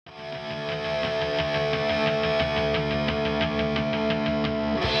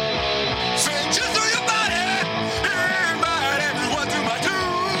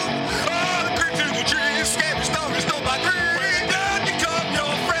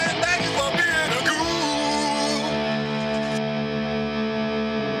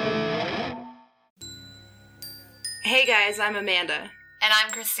Hey guys, I'm Amanda. And I'm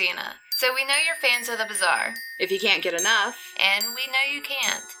Christina. So we know you're fans of the bizarre. If you can't get enough, and we know you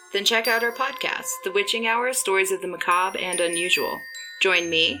can't, then check out our podcast, The Witching Hour, Stories of the Macabre and Unusual. Join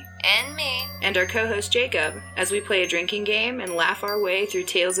me, and our co-host Jacob, as we play a drinking game and laugh our way through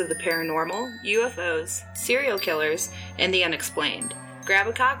tales of the paranormal, UFOs, serial killers, and the unexplained. Grab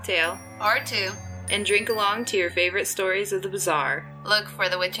a cocktail, or two, and drink along to your favorite stories of the bizarre. Look for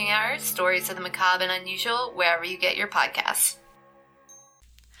The Witching Hour, Stories of the Macabre and Unusual, wherever you get your podcasts.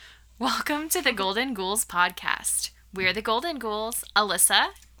 Welcome to the Golden Ghouls podcast. We're the Golden Ghouls, Alyssa,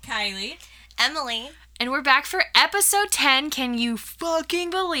 Kylie, Emily, and we're back for episode 10. Can you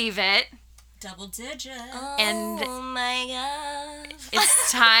fucking believe it? double digit. Oh my god.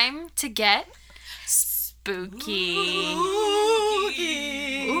 It's time to get spooky.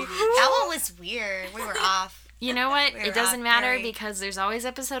 That one was weird. We were off. You know what? We It were doesn't off matter very- because there's always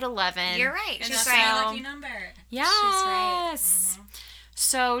episode 11. You're right. And She's that's right. my lucky number. Yes. She's right.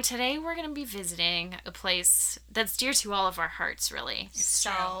 So today we're going to be visiting a place that's dear to all of our hearts, really.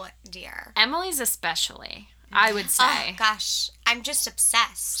 So dear. Emily's especially, I would say. Oh gosh, I'm just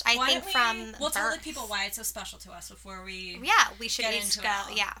obsessed. I Why think don't from we'll tell the birth. people why it's so special to us before we. Yeah, we should get each into go. it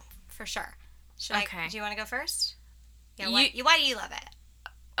all. Yeah, for sure. Should Okay. Do you want to go first? Yeah. You- Why do you love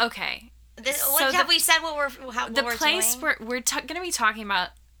it? Okay. What have we said? What we're The we're place doing? we're going to be talking about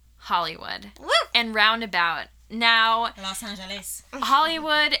Hollywood Woo! and roundabout. Now, Los Angeles.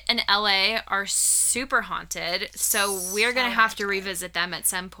 Hollywood and LA are super haunted, so we're going to have to revisit them at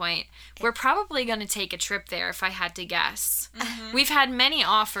some point. We're probably going to take a trip there if I had to guess. We've had many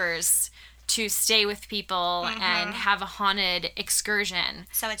offers to stay with people and have a haunted excursion.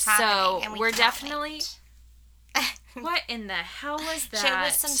 So it's happening. So and we're can't definitely... wait. What in the hell was that? Show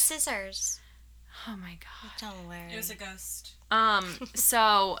us some scissors. Oh my god. Don't worry. It was a ghost.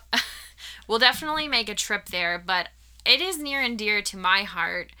 So we'll definitely make a trip there, but it is near and dear to my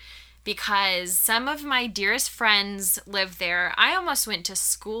heart because some of my dearest friends live there. I almost went to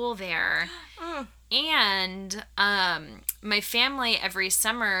school there. And my family every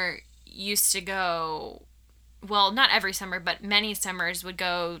summer used to go, well, not every summer, but many summers would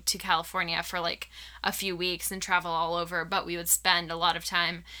go to California for like a few weeks and travel all over, but we would spend a lot of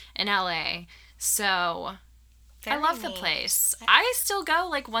time in LA. So I love the neat. place. I still go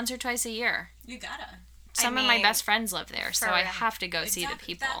like once or twice a year. You gotta. Some of my best friends live there, so for I real. have to go see the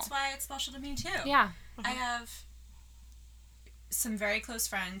people. That's why it's special to me too. Yeah. I have some very close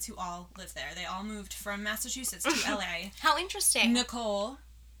friends who all live there. They all moved from Massachusetts to LA. How interesting. Nicole,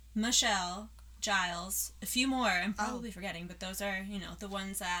 Michelle, Giles, a few more. I'm probably forgetting, but those are, the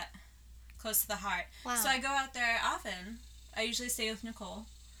ones that close to the heart. Wow. So I go out there often. I usually stay with Nicole,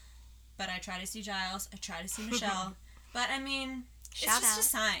 but I try to see Giles. I try to see Michelle. But I mean, it's Shout just out. a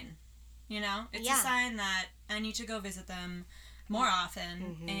sign, It's Yeah. a sign that I need to go visit them more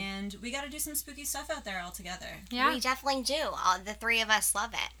often, and we got to do some spooky stuff out there all together. Yeah. We definitely do. The three of us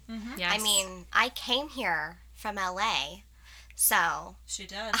love it. Yes. I mean, I came here from LA, so She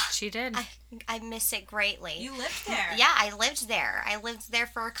did. She did. I miss it greatly. You lived there. Yeah, I lived there. I lived there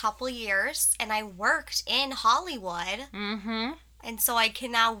for a couple years, and I worked in Hollywood. Mm-hmm. And so I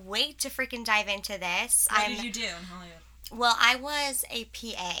cannot wait to freaking dive into this. What did you do in Hollywood? Well, I was a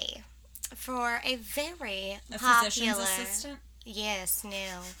PA for a very A popular. physician's assistant? Yes,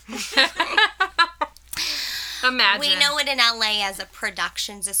 no. Imagine. We know it in LA as a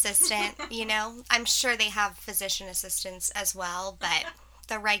productions assistant, I'm sure they have physician assistants as well, but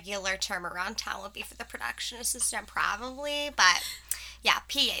the regular term around town would be for the production assistant probably, but yeah,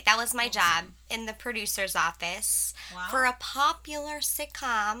 PA, that was my job in the producer's office Wow. for a popular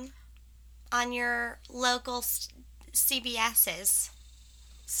sitcom on your local CBS's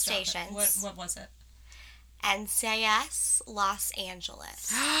Stop it. stations. What was it? NCIS Los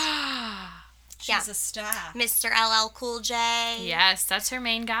Angeles. She's a star. Mr. LL Cool J. Yes, that's her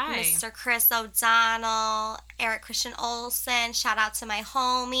main guy. Mr. Chris O'Donnell, Eric Christian Olsen. Shout out to my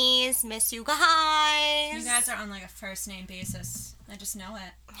homies. Miss you guys. You guys are on like a first name basis. I just know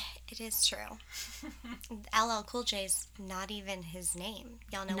it. It is true. LL Cool J's not even his name.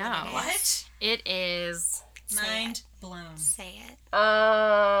 Y'all know No. what it is? What? It is. Say Mind blown. Say it.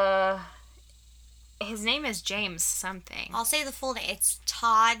 His name is James something. I'll say the full name. It's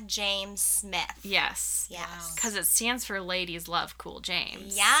Todd James Smith. Yes. Yes. Because it stands for Ladies Love Cool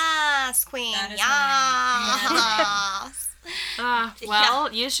James. Yes, Queen. That is Yes.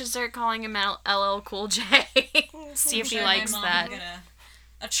 Well, you should start calling him LL Cool J. See if he Sure, likes my mom that. will get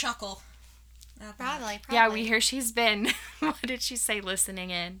a chuckle. Probably. Yeah, we hear she's been, what did she say,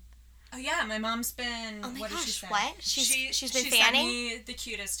 listening in? Oh yeah, my mom's been. Oh my what did she gosh, say? what? She's been she fanning? sent me the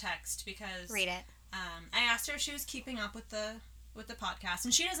cutest text because Read it. I asked her if she was keeping up with the podcast,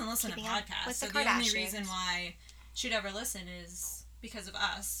 and she doesn't listen Keeping to up podcasts. with So the the only Kardashians. reason why she'd ever listen is because of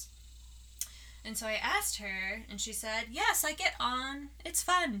us. And so I asked her, and she said, "Yes, I get on. It's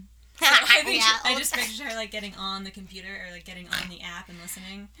fun." So I just pictured her like getting on the computer or like getting on the app and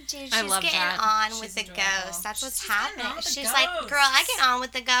listening. Dude, she's I love getting that. on She's with the adorable. ghosts. That's what's She's getting on happening. with the She's like, ghosts. girl, I get on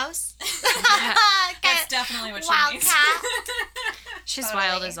with the ghosts. That's definitely what she means. Wildcat. She's Totally.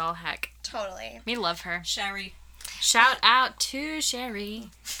 wild as all heck. Totally. We love her. Sherry. Shout out to Sherry.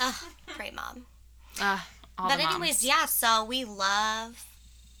 Great mom. All But the moms. anyways, yeah, so we love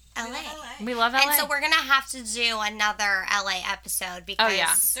LA. We love LA. And so we're going to have to do another LA episode because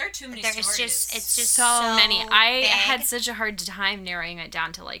yeah. There are too many there's stories. it's just so many. I big. had such a hard time narrowing it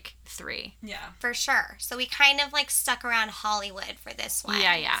down to like 3. Yeah. For sure. So we kind of like stuck around Hollywood for this one.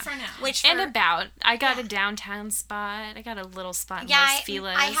 Yeah. For now. Which And for- about. I got a downtown spot. I got a little spot in yeah, Los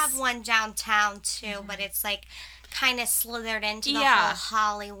Feliz. I have one downtown too, but it's like kind of slithered into the Yeah. whole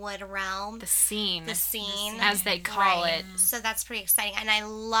Hollywood realm. The scene. As they call Right. it. So that's pretty exciting. And I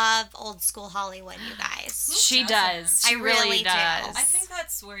love old school Hollywood, you guys. She does. She I really really do. does. I think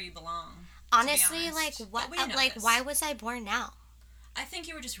that's where you belong. Honestly, honest. like But what we know like this. why was I born now? I think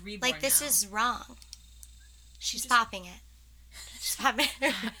you were just reborn. Like this now. is wrong. She's just- popping it. She's popping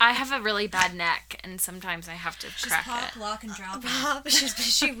it. I have a really bad neck, and sometimes I have to Just crack pop, it. lock, and drop. Pop.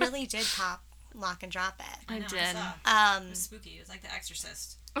 She really did pop, lock, and drop it. I know, did. It was spooky. It was like The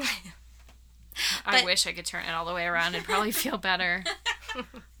Exorcist. I But- wish I could turn it all the way around and probably feel better.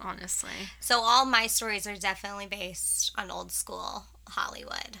 Honestly. So all my stories are definitely based on old school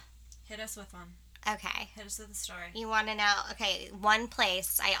Hollywood. Hit us with one. Okay. Hit us with a story. You want to know? Okay, one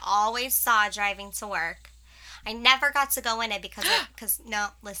place I always saw driving to work. I never got to go in it because no,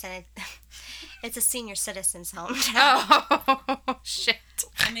 listen, it's a senior citizens home. Oh, shit.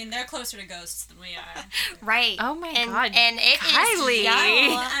 I mean, they're closer to ghosts than we are. Right. Oh my and, God, And it Kylie. is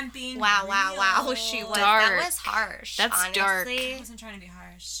Well, I'm being Wow, real. she was. Dark. That was harsh. That's honestly. dark. I wasn't trying to be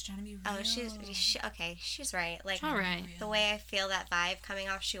harsh. She's trying to be real. Oh, she's okay. She's right. Like All right. the way I feel that vibe coming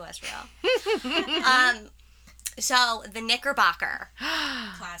off, she was real. So the Knickerbocker,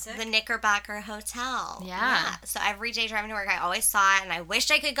 Classic. the Knickerbocker Hotel. Yeah. So every day driving to work, I always saw it, and I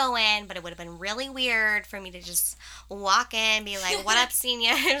wished I could go in, but it would have been really weird for me to just walk in, be like, "What up,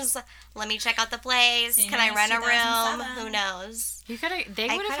 seniors? Let me check out the place. Can I Seniors rent a room? 2007. Who knows?" You could have. They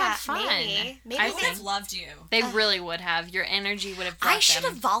I would have coulda- had fun. maybe I I would think have loved you. they really would have. Your energy would have. Brought I should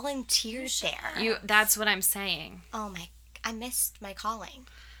them. have volunteered there. You. That's what I'm saying. Oh my! I missed my calling.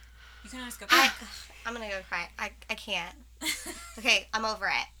 You can always go back. I'm gonna go cry. I can't. Okay, I'm over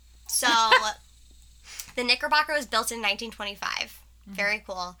it. So, the Knickerbocker was built in 1925. Very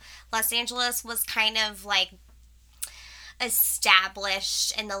cool. Los Angeles was kind of like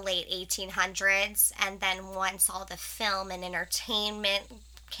established in the late 1800s, and then once all the film and entertainment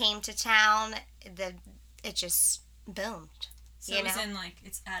came to town, it just boomed. So you it was know? in like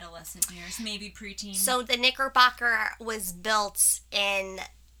its adolescent years, maybe preteen. So the Knickerbocker was built in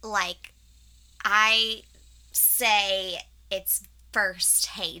like, I say its first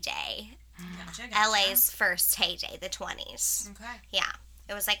heyday. Gotcha. LA's first heyday, the 20s. Okay. Yeah.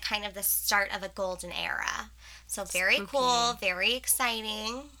 It was like kind of the start of a golden era. So very Spooky. cool, very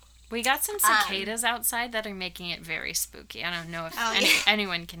exciting. We got some cicadas outside that are making it very spooky. I don't know if Oh, yeah.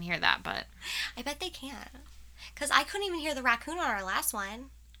 anyone can hear that, but I bet they can. Because I couldn't even hear the raccoon on our last one.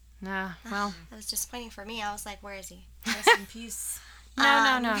 no. Well, That was disappointing for me. I was like, where is he? Rest in peace.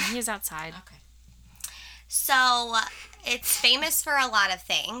 no. He's outside. Okay. So it's famous for a lot of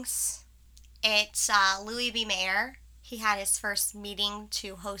things. It's Louis B. Mayer. He had his first meeting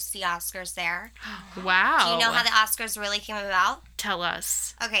to host the Oscars there. Wow. Do you know how the Oscars really came about? Tell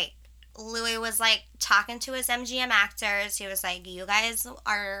us. Okay, Louis was like talking to his MGM actors. He was like, "You guys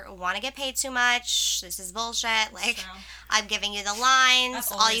want to get paid too much. This is bullshit. Like, So, I'm giving you the lines.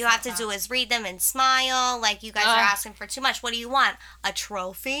 I've All always you have thought to do that. is read them and smile. Like, you guys are asking for too much. What do you want? A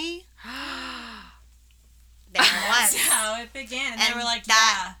trophy?" There it that's was. how it began. And they And were like,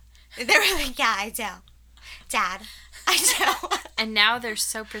 that- They were like, "Yeah, I do, Dad, I do." And now they're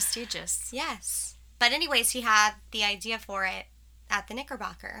so prestigious. Yes. But anyways, he had the idea for it at the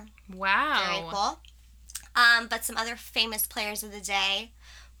Knickerbocker. Wow. Very cool. But some other famous players of the day: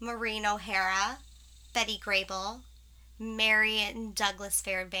 Maureen O'Hara, Betty Grable, Marion Douglas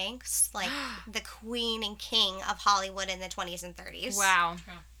Fairbanks, like the queen and king of Hollywood in the 20s and 30s. Wow.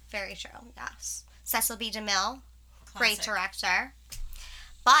 Very true, yes. Cecil B. DeMille, Classic. great director.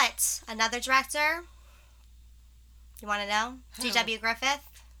 But another director, you want to know? Who? D.W. Griffith.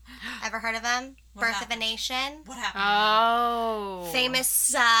 Ever heard of him? What Birth happened? of a Nation. What happened? Oh.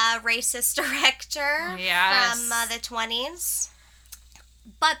 Famous racist director Yes. from the 20s.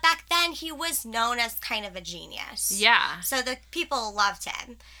 But back then, he was known as kind of a genius. Yeah. So the people loved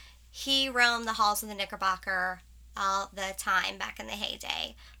him. He roamed the halls of the Knickerbocker all the time back in the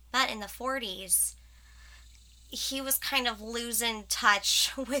heyday. But in the 40s, he was kind of losing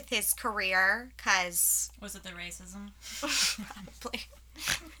touch with his career because Was it the racism? probably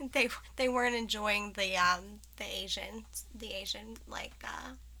they weren't enjoying the Asian like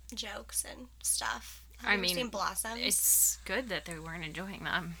jokes and stuff. Have I you ever mean, seen Blossoms? It's good that they weren't enjoying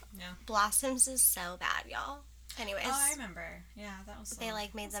them. Yeah. Blossoms is so bad, y'all. Anyways, Oh, I remember. Yeah, that was. they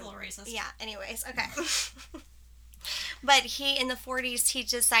like made them a little racist. Yeah. Anyways, okay. But he in the 40s he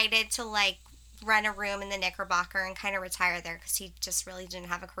decided to like rent a room in the Knickerbocker and kind of retire there because he just really didn't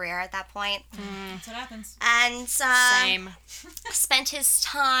have a career at that point. That's what happens. And Same. spent his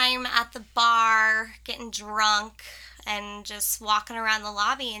time at the bar getting drunk and just walking around the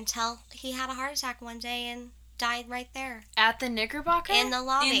lobby until he had a heart attack one day and died right there At the Knickerbocker? in the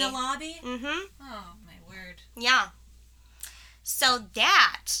lobby. In the lobby? Mm-hmm. Oh, my word. Yeah. So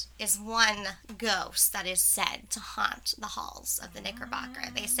that is one ghost that is said to haunt the halls of the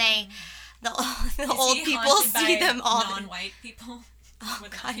Knickerbocker. They say the Is old he people haunted see by them all. non-white people. Oh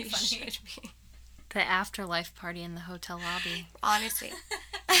Would that God, be you funny? should be. The afterlife party in the hotel lobby. Honestly.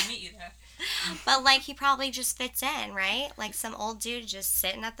 I'll meet you there. But like he probably just fits in, right? Like some old dude just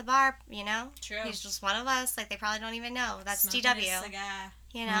sitting at the bar, you know? True. He's just one of us. Like they probably don't even know. That's Smoking DW. his cigar.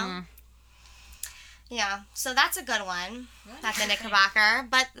 You know? Mm. Yeah. So that's a good one. What? At the Knickerbocker.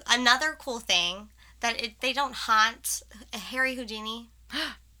 But another cool thing that they don't haunt Harry Houdini.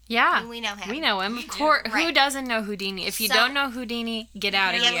 Yeah. We know him. We know him. We Of do. course. Who Right. doesn't know Houdini? If you So- don't know Houdini, get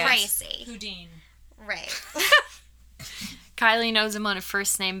out of You're here. crazy. Houdin. Right. Kylie knows him on a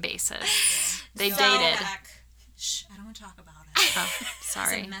first name basis. They So- dated. Back. Shh, I don't want to talk about it. Oh, It's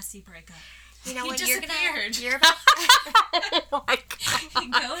sorry. a messy breakup. You know He what? disappeared. You're Oh my God. He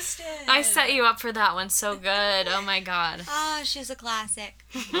ghosted. I set you up for that one so good. Oh my God. Oh, she's a classic.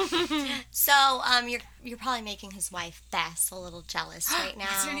 So, you're probably making his wife Bess a little jealous right now.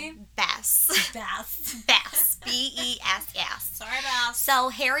 What's her name? Bess. Beth. Bess. B-E-S-S. Sorry, Beth. So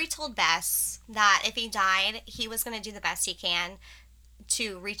Harry told Bess that if he died, he was going to do the best he can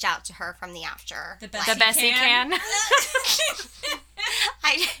to reach out to her from the after. The best The he best he can. can.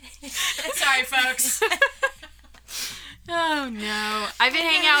 Sorry, folks. Oh no. I've been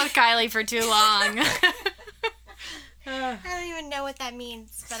hanging out with Kylie for too long. I don't even know what that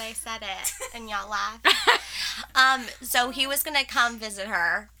means, but I said it, and y'all laughed. So he was gonna come visit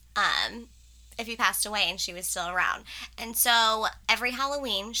her, if he passed away and she was still around. And so every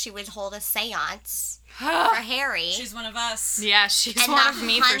Halloween she would hold a séance for Harry. She's one of us. Yeah, she's and one the of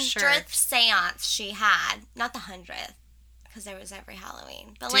me for sure. 100th séance she had, not the 100th, because there was every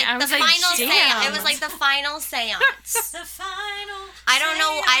Halloween, but like I the was like, final damn. séance. It was like the final séance. The final. I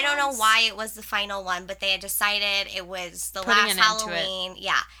don't know seance. why it was the final one, but they had decided it was the Putting last an end to it. Halloween.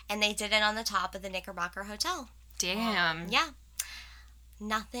 Yeah, and they did it on the top of the Knickerbocker Hotel. Damn. Yeah.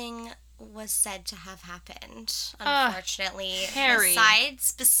 Nothing was said to have happened, Ugh, unfortunately. Harry.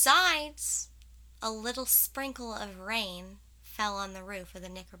 Besides, a little sprinkle of rain fell on the roof of the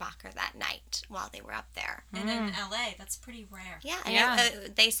Knickerbocker that night while they were up there. And in LA, that's pretty rare. Yeah, and Yeah.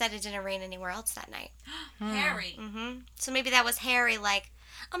 they said it didn't rain anywhere else that night. Harry. Hmm. So maybe that was Harry, like,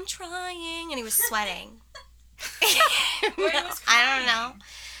 I'm trying, and he was sweating. Or he was I don't crying. know.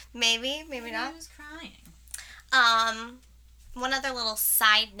 Maybe Maybe not. he was crying. One other little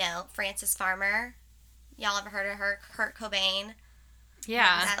side note, Frances Farmer. Y'all ever heard of her? Kurt Cobain.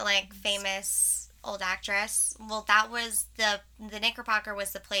 Yeah. That, like, famous old actress. Well, that was the Knickerbocker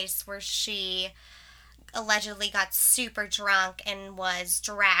was the place where she allegedly got super drunk and was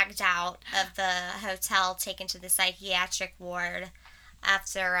dragged out of the hotel, taken to the psychiatric ward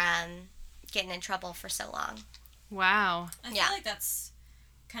after getting in trouble for so long. Wow. I Yeah. feel like that's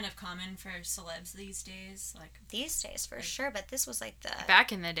kind of common for celebs these days. Like, These days, for sure, but this was like the...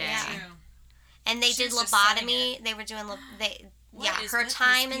 Back in the day. Yeah. true. And they She did was just setting lobotomy. They were doing... What yeah, is her with these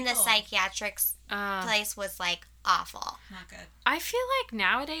time in the people? psychiatric place was, like, awful. Not good. I feel like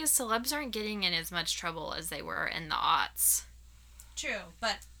nowadays celebs aren't getting in as much trouble as they were in the aughts. True,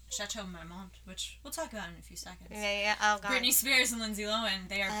 but Chateau Marmont, which we'll talk about in a few seconds. Yeah. Oh, God. Britney Spears and Lindsay Lohan,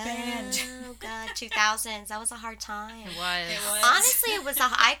 they are banned. Oh, God. 2000s. That was a hard time. It was. It was. Honestly,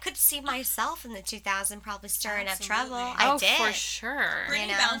 I could see myself in the 2000s probably stirring up trouble. Absolutely. I Oh, did. for sure. Britney you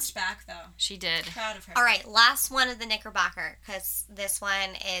know? bounced back, though. She did. Proud of her. All right, last one of the Knickerbocker, because this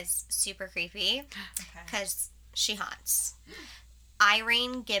one is super creepy, Okay. because she haunts.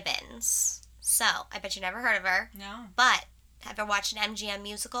 Irene Gibbons. So, I bet you never heard of her. No. But, have you ever watched an MGM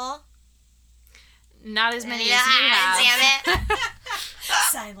musical? Not as many as you have. Damn it.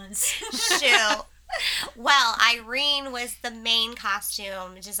 Silence. Shoot. Well, Irene was the main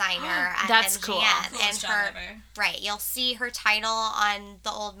costume designer at That's MGM. cool. Coolest job ever. Right, you'll see her title on the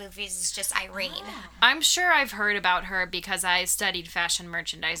old movies is just Irene. I'm sure I've heard about her because I studied fashion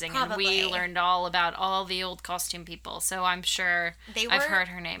merchandising and we Probably. learned all about all the old costume people. So I'm sure I've heard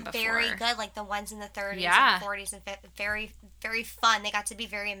her name before. Very good, like the ones in the 30s Yeah. and 40s and very, very fun. They got to be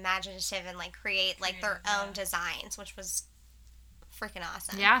very imaginative and like create like their own designs, which was freaking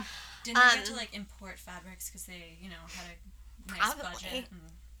awesome. Yeah. Didn't they get to like import fabrics because they, had a nice Probably. budget?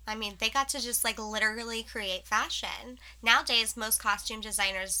 I mean, they got to just like literally create fashion. Nowadays, most costume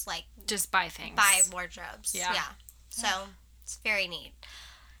designers like Just buy things. buy wardrobes. Yeah. So it's very neat.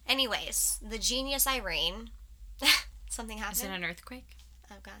 Anyways, the genius Irene. Something happened. Is it an earthquake?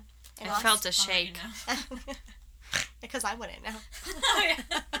 Oh God. I felt a shake. Because I wouldn't know. Oh,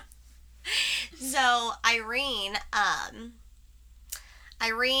 yeah. So Irene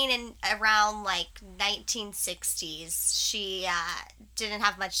in around like 1960s, she didn't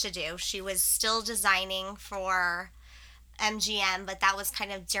have much to do. She was still designing for MGM, but that was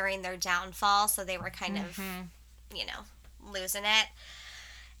kind of during their downfall, so they were kind of, losing it.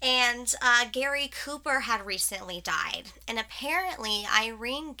 And Gary Cooper had recently died. And apparently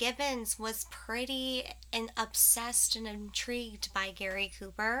Irene Gibbons was pretty obsessed and intrigued by Gary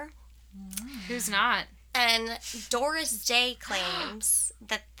Cooper. Who's not? And Doris Day claims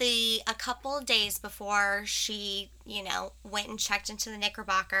that a couple of days before she, went and checked into the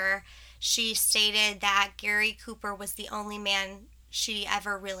Knickerbocker, she stated that Gary Cooper was the only man she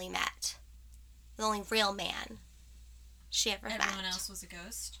ever really met. The only real man she ever met. Everyone else was a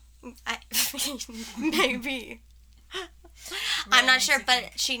ghost? Maybe. I'm not sure,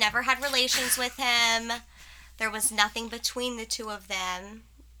 but she never had relations with him. There was nothing between the two of them.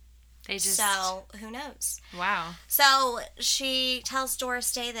 So, who knows? Wow. So, she tells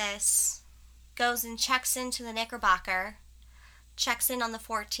Doris Day this, goes and checks into the Knickerbocker, checks in on the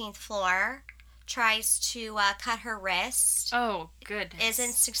 14th floor, tries to cut her wrist. Oh, goodness.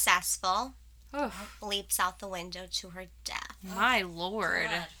 Isn't successful. Oof. Leaps out the window to her death. My lord.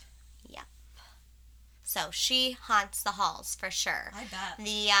 God. Yep. So, she haunts the halls for sure. I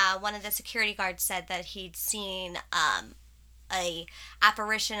bet. One of the security guards said that he'd seen a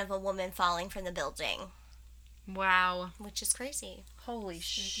apparition of a woman falling from the building. Wow. Which is crazy. Holy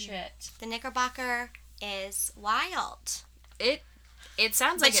shit. The Knickerbocker is wild. It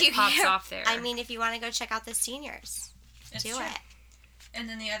sounds like it pops off there. I mean, if you want to go check out the seniors, It's do true. it. And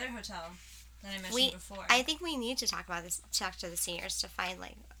then the other hotel that I mentioned before. I think we need to talk to the seniors to find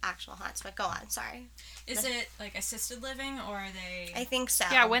like actual haunts. But go on, sorry. Is it like assisted living or are they? I think so.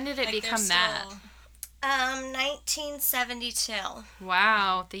 Yeah, when did it like, they're become that? still- 1972.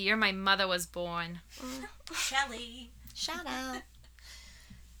 Wow, the year my mother was born. Shelley. Shout out.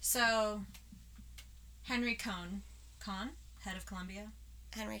 So, Henry Cohn, head of Columbia,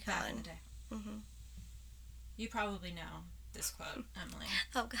 Henry back in Cohen. the day. Mm-hmm. You probably know this quote, Emily.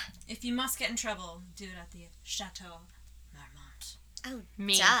 Oh God. If you must get in trouble, do it at the Chateau Marmont. Oh,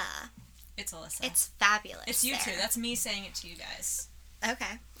 Me. duh. It's Alyssa. It's fabulous. It's you two. there. That's me saying it to you guys.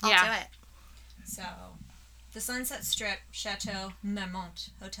 Okay. I'll Yeah. do it. So, the Sunset Strip Chateau Marmont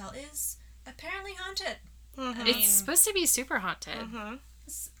Hotel is apparently haunted. Mm-hmm. I It's mean, supposed to be super haunted. Mm-hmm.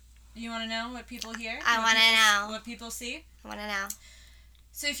 you want to know what people hear? I What wanna people- know. What people see? I want to know.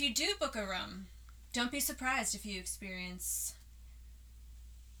 So if you do book a room, don't be surprised if you experience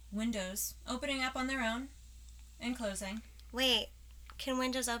windows opening up on their own and closing. Wait, can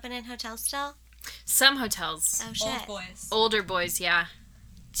windows open in hotels still? Some hotels. Oh shit. Old boys. Older boys, yeah.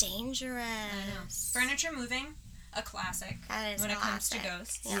 Dangerous. Furniture moving, a classic That is when it comes to classic.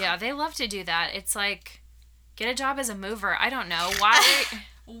 ghosts. Yeah, they love to do that. It's like, get a job as a mover. I don't know. Why?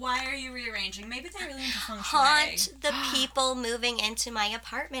 Why are you rearranging? Maybe they're really into feng shui. Haunt the people moving into my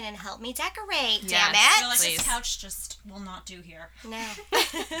apartment and help me decorate. Damn Yes. They're like, Please. this couch just will not do here. it! No.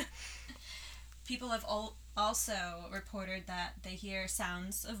 People have also reported that they hear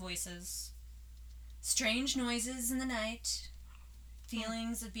sounds of voices, strange noises in the night,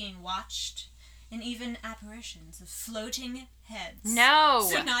 feelings of being watched, and even apparitions of floating heads. No.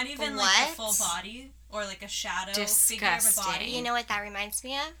 So not even like What? a full body or like a shadow figure of a Disgusting. body. You know what that reminds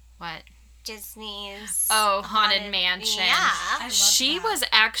me of? What? Disney's Haunted Mansion. Yeah. I love She that. was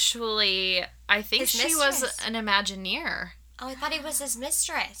actually, I think His she was mistress. an Imagineer. Oh, I thought he was his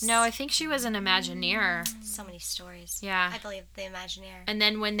mistress. No, I think she was an Imagineer. So many stories. Yeah. I believe the Imagineer. And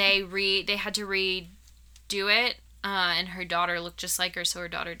then when they had to redo it, and her daughter looked just like her, so her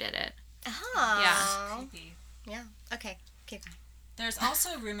daughter did it. Oh. Creepy. Yeah. Okay. Keep going. There's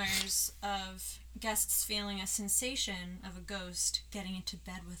also rumors of guests feeling a sensation of a ghost getting into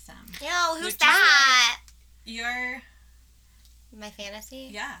bed with them. Yo, who's Which is that? Your... My fantasy?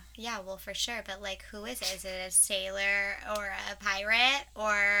 Yeah. Yeah, well, for sure. But, like, who is it? Is it a sailor or a pirate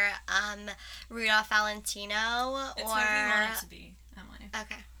or Rudolph Valentino? It's or... what we want it to be, Emily.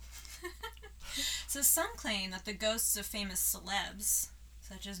 Okay. So some claim that the ghosts of famous celebs,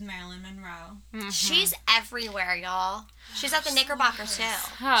 such as Marilyn Monroe... Mm-hmm. She's everywhere, y'all. She's at the Knickerbockers, too.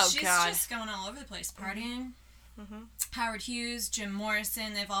 Oh, She's God. just going all over the place, partying. Mm-hmm. Howard Hughes, Jim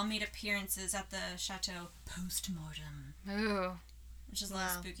Morrison, they've all made appearances at the chateau post-mortem, Ooh. which is a little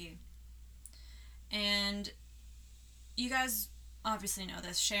spooky. And you guys obviously know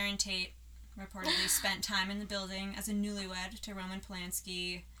this. Sharon Tate reportedly spent time in the building as a newlywed to Roman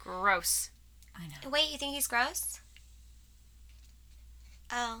Polanski. Gross. I know. Wait, you think he's gross?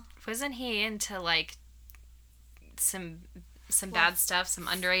 Oh. Wasn't he into, like, some bad stuff, some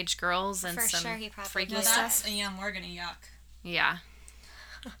underage girls and For some sure he probably freaky Now was. stuff? that's, we're gonna yuck. Yeah.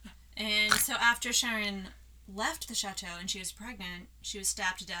 And so after Sharon left the chateau and she was pregnant, she was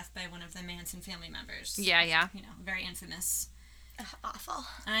stabbed to death by one of the Manson family members. Yeah, yeah. You know, very infamous. Awful.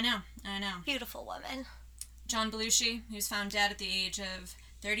 I know. Beautiful woman. John Belushi, he was found dead at the age of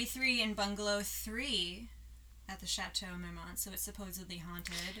 33 in Bungalow 3 at the Chateau Marmont, so it's supposedly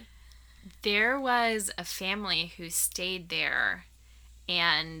haunted. There was a family who stayed there,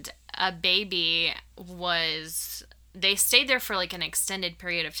 and a baby was... They stayed there for, like, an extended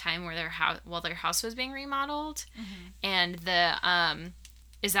period of time where their house was being remodeled. Mm-hmm. And the...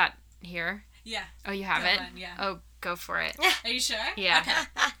 Is that here? Yeah. Oh, you have Go it? on, yeah. Oh, go for it. Are you sure? Yeah.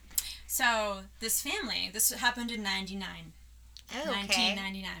 Okay. So, this family, this happened in 99. Okay.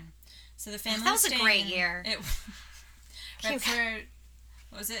 1999. So the family That was a staying- great year. Right before,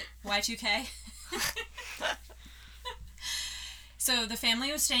 what was it? Y2K? So the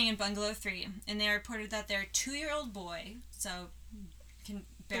family was staying in Bungalow 3, and they reported that their 2-year-old boy, so can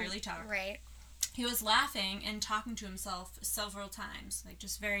barely talk, Right. he was laughing and talking to himself several times, like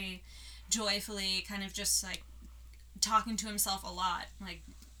just very joyfully, kind of just like talking to himself a lot, like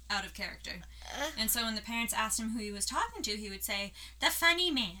out of character. And so when the parents asked him who he was talking to, he would say, "The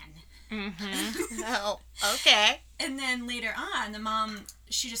funny man." Mm-hmm. Oh, okay. And then later on, the mom,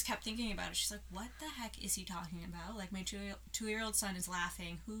 she just kept thinking about it. She's like, what the heck is he talking about? Like, my 2-year-old son is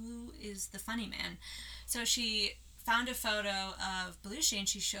laughing. Who is the funny man? So she found a photo of Belushi and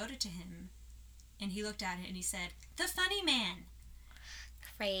she showed it to him. And he looked at it and he said, "The funny man."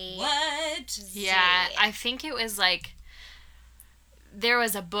 Great. What? Yeah, I think it was like... There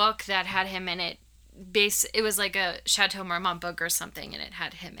was a book that had him in it. It was like a Chateau Marmont book or something, and it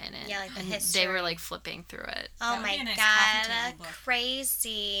had him in it. Yeah, like the and history. They were like flipping through it. Oh That would my be a nice coffee god, table book.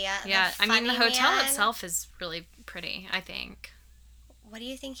 crazy. Yeah, I mean the funny hotel man. itself is really pretty, I think. What do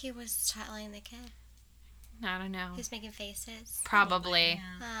you think he was telling the kid? I don't know. He's making faces. Probably.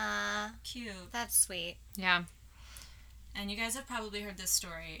 Yeah. Ah, Cute. that's sweet. Yeah. And you guys have probably heard this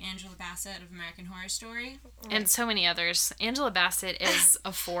story. Angela Bassett of American Horror Story. And so many others. Angela Bassett is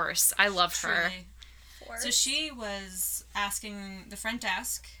a force. I love her. Truly. So she was asking the front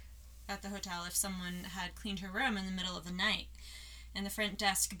desk at the hotel if someone had cleaned her room in the middle of the night. And the front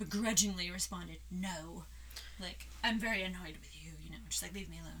desk begrudgingly responded, "No. Like, I'm very annoyed with you, just like, leave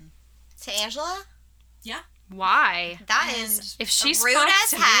me alone." To Angela? Yeah. Why? That And is If she rude spoke as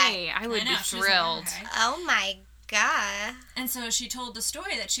to heck. me, I would I know, be she was thrilled. like, "All right." Oh my god. And so she told the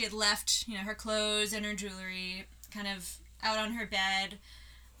story that she had left, her clothes and her jewelry kind of out on her bed,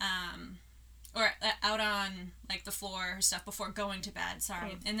 or out on, like, the floor, her stuff, before going to bed,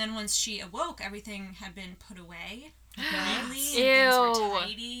 sorry. And then once she awoke, everything had been put away. Like, neatly, and things were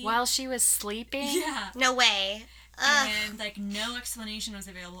tidy. Ew. While she was sleeping? Yeah. No way. Ugh. And, like, no explanation was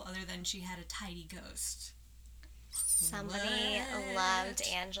available other than she had a tidy ghost. Somebody What? loved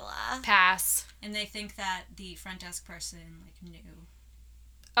Angela. Pass. And they think that the front desk person, like, knew.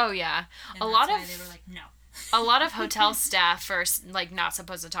 Oh, yeah. And A that's lot why of they were like, no. a lot of hotel staff are, like, not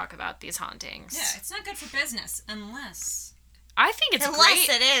supposed to talk about these hauntings. Yeah, it's not good for business unless I think it's Unless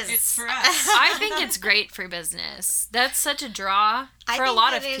great. it is. it's for us. I think it's great for business. That's such a draw I for a think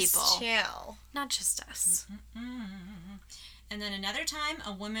lot it of is people. Too. Not just us. And then another time,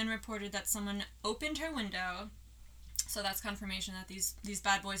 a woman reported that someone opened her window. So that's confirmation that these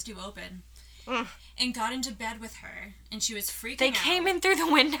bad boys do open. And got into bed with her. And she was freaking They out. came in through the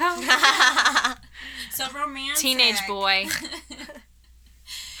window. So romantic. Teenage boy.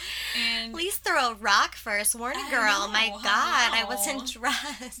 And At least throw a rock first. Warn a I girl. know, My god, I how? wasn't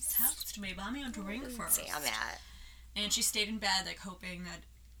dressed. text me, buy me a drink first. Damn it. And she stayed in bed, like, hoping that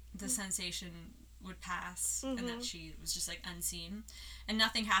the sensation would pass and that she was just, like, unseen. And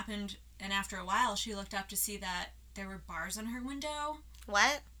nothing happened. And after a while, she looked up to see that there were bars on her window.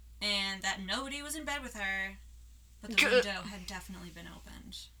 What? And that nobody was in bed with her. But the window had definitely been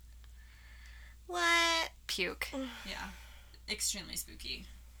opened. What? Puke. Yeah. Extremely spooky.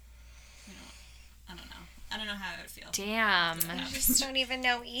 I don't know. I don't know how I would feel. Damn. I just don't even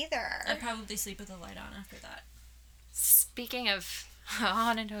know either. I'd probably sleep with the light on after that. Speaking of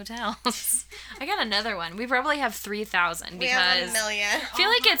haunted hotels, I got another one. We probably have 3,000 We have because 1 million. I feel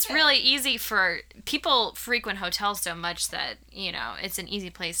like it's really easy for people frequent hotels so much that, you know, it's an easy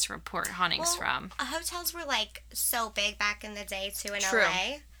place to report hauntings from. Hotels were like so big back in the day too in True.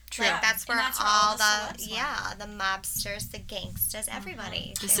 LA. True. Like that's where that's where all all the celebs the mobsters, the gangsters,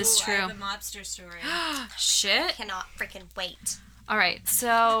 everybody. This They is I true. have a mobster story. Shit. cannot freaking wait. All right,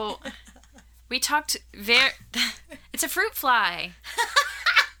 so we talked it's a fruit fly.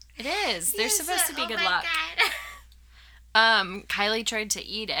 It is. They're supposed to be good luck. Kylie tried to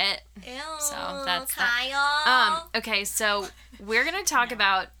eat it. Ew, So that's Kyle. Okay, so we're going to talk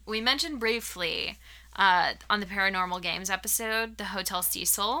about, we mentioned briefly on the Paranormal Games episode, the Hotel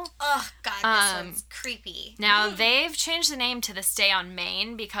Cecil. Oh, God, this one's creepy. Now, they've changed the name to the Stay on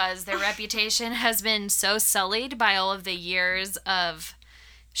Main because their reputation has been so sullied by all of the years of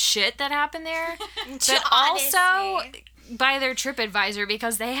shit that happened there. But also Honestly. by their TripAdvisor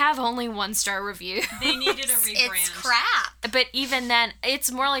because they have only 1-star reviews. They needed a rebrand. It's crap. But even then, it's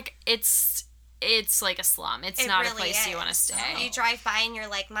more like it's like a slum. It's It not really a place you is. want to stay. You drive by and you're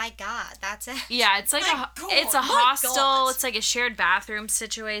like, my God, that's it. Yeah, it's like it's a my hostel. God. It's like a shared bathroom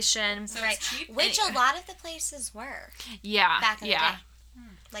situation. So Right. it's cheap. Which a lot of the places were Yeah, back in the yeah. day.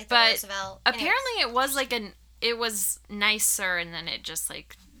 Like the But Roosevelt. apparently, it was like it was nicer, and then it just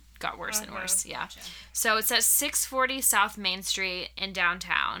like got worse and worse. Yeah. Gotcha. So it's at 640 South Main Street in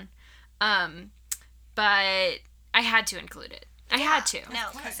downtown. But I had to include it. I had to. No,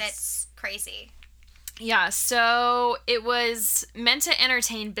 because it's crazy. Yeah, so it was meant to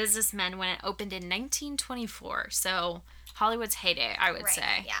entertain businessmen when it opened in 1924. So Hollywood's heyday, I would Right,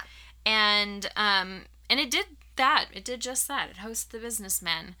 say. yeah. And it did that. It did just that. It hosted the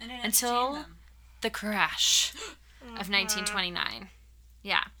businessmen And it until entertained them. the crash of 1929.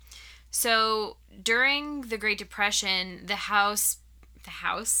 Yeah. So during the Great Depression, the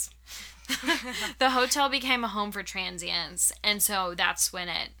hotel became a home for transients, and so that's when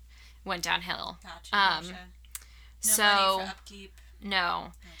it went downhill. Gotcha. No So money for upkeep.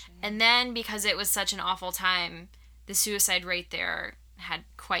 no. And then because it was such an awful time, the suicide rate there had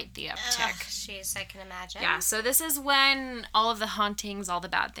quite the uptick. Jeez, I can imagine. Yeah, so this is when all of the hauntings, all the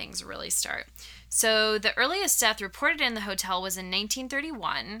bad things really start. So the earliest death reported in the hotel was in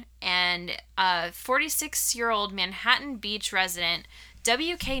 1931, and a 46-year-old Manhattan Beach resident,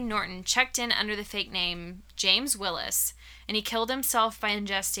 W.K. Norton, checked in under the fake name James Willis, and he killed himself by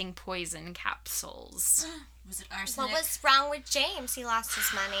ingesting poison capsules. Was it arsenic? What was wrong with James? He lost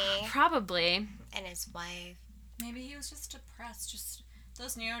his money Probably. and his wife. Maybe he was just depressed. Just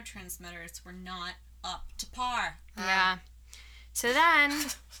those neurotransmitters were not up to par. Yeah. So then,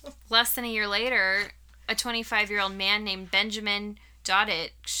 less than a year later, a 25-year-old man named Benjamin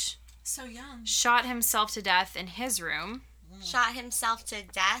Dodich So young. shot himself to death in his room. Shot himself to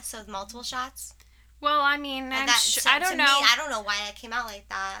death, so multiple shots. Well, I mean, And I to don't know. Me, I don't know why that came out like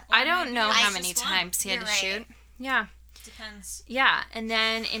that. I don't know how I many just times he had You're to right. shoot. Yeah. Depends. Yeah. And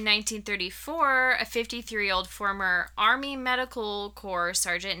then in 1934, a 53-year-old former Army Medical Corps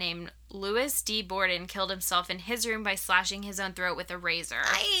sergeant named Louis D. Borden killed himself in his room by slashing his own throat with a razor.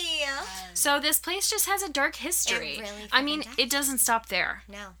 So this place just has a dark history. It really I mean, fucking it doesn't stop there.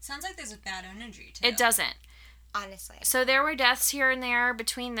 No, Sounds like there's a bad energy too. It doesn't. honestly. So there were deaths here and there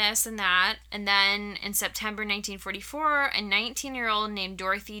between this and that. And then in September 1944, a 19-year-old named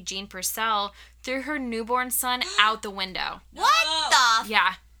Dorothy Jean Purcell threw her newborn son out the window. What the?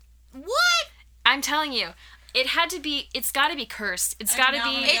 Yeah. What? I'm telling you, it's got to be cursed. It's got to not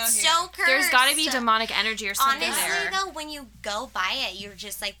wanna be, go It's here. so cursed. there's got to be demonic energy or something Honestly, there. though, when you go by it, you're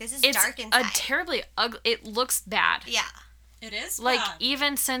just like, this is It's dark a inside. terribly ugly, it looks bad. Yeah. It is Like, bad.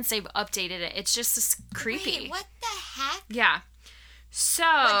 even since they've updated it, it's just this creepy. Wait, what the heck? Yeah. So.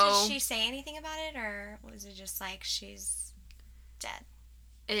 What, did she say anything about it, or was it just like she's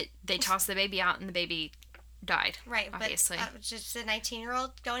dead? They tossed the baby out and the baby died. Right, obviously. but just the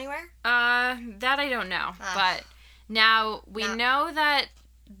 19-year-old go anywhere? That I don't know. But now we know that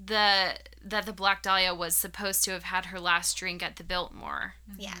the Black Dahlia was supposed to have had her last drink at the Biltmore.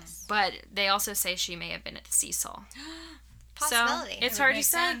 Yes. But they also say she may have been at the Cecil. Possibility. So it's It would hard to make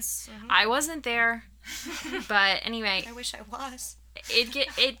say. sense. I wasn't there. But anyway, I wish I was.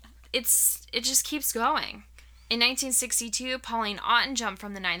 it just keeps going. In 1962, Pauline Otten jumped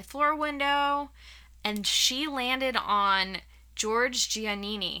from the 9th floor window, and she landed on George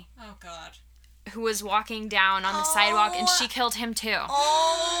Giannini, Oh, God. who was walking down on the sidewalk, and she killed him too.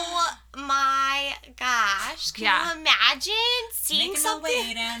 Oh my gosh. Can you imagine seeing Making something? my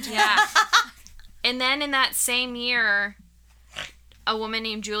way downtown. Yeah. And then in that same year, a woman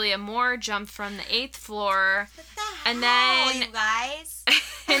named Julia Moore jumped from the 8th floor. What the And hell, then- you guys?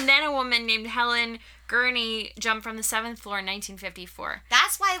 And then a woman named Helen Gurney jumped from the 7th floor in 1954.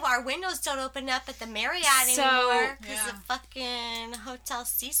 That's why our windows don't open up at the Marriott So- anymore. Because Yeah. of fucking Hotel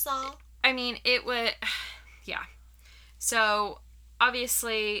Cecil. I mean, it was... Yeah. So,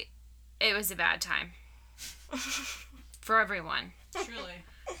 obviously, it was a bad time. For everyone. Truly.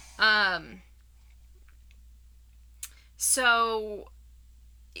 So,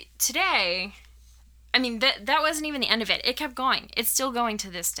 today... I mean, that wasn't even the end of it. It kept going. It's still going to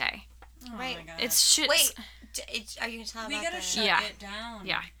this day. Oh, Right. my God. It's shit. Wait, are you going to tell We about gotta the... shut Yeah. it down.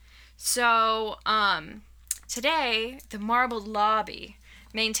 Yeah. So, today, the Marbled Lobby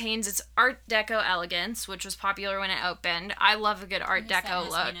maintains its Art Deco elegance, which was popular when it opened. I love a good Art Yes, that Deco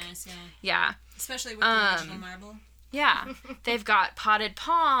must look. be nice, yeah. Yeah. Especially with the original marble. Yeah. They've got potted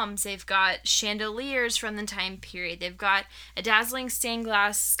palms. They've got chandeliers from the time period. They've got a dazzling stained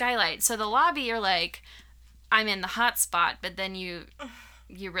glass skylight. So the lobby, you're like, I'm in the hot spot, but then you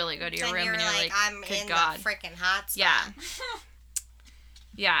really go to your Then room you're and you're like, I'm good in God. the freaking hot spot.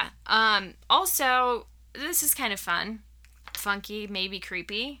 Yeah. Yeah. Also, this is kind of fun. Funky, maybe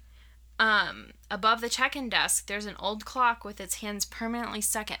creepy. Above the check-in desk, there's an old clock with its hands permanently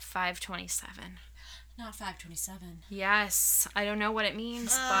stuck at 5:27. Not 5:27. Yes. I don't know what it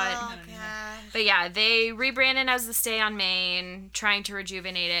means, Oh, but... God. But yeah, they rebranded as the Stay on Main, trying to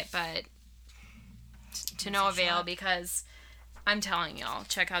rejuvenate it, but to no avail because I'm telling y'all,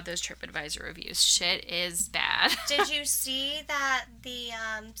 check out those TripAdvisor reviews. Shit is bad. Did you see that the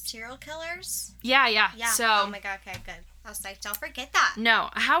serial killers? Yeah. Yeah. So, Oh my God. Okay, good. I was like, don't forget that. no,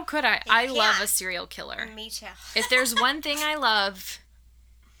 how could I? I love can't. a serial killer. Me too. If there's one thing I love,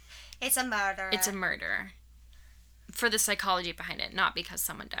 It's a murder. it's a murder. For the psychology behind it, not because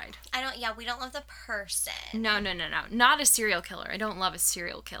someone died. We don't love the person. No. Not a serial killer. I don't love a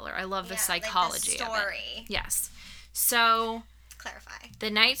serial killer. I love the psychology like the of it. story. Yes. So, Clarify. the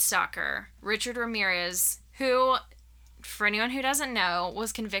Night Stalker, Richard Ramirez, who, for anyone who doesn't know,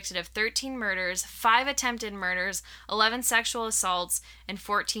 was convicted of 13 murders, 5 attempted murders, 11 sexual assaults, and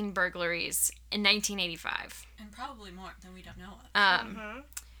 14 burglaries in 1985. And probably more than we don't know of.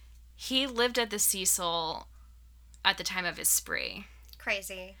 He lived at the Cecil at the time of his spree.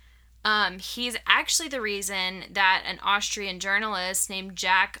 Crazy. He's actually the reason that an Austrian journalist named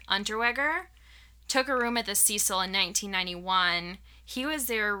Jack Unterweger took a room at the Cecil in 1991. He was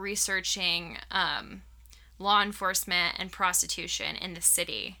there researching law enforcement and prostitution in the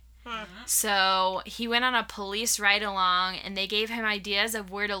city. So he went on a police ride-along, and they gave him ideas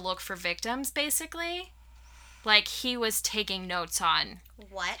of where to look for victims, basically. Like, he was taking notes on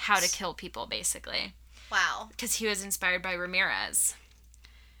What? how to kill people, basically. Wow. Because he was inspired by Ramirez.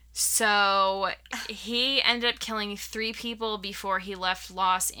 So he ended up killing 3 people before he left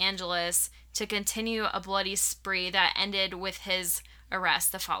Los Angeles to continue a bloody spree that ended with his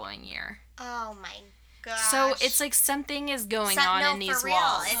arrest the following year. Oh my gosh. So it's like something is going on in these for real.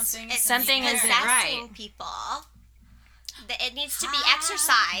 walls. It's Something isn't possessing right. people. It needs to be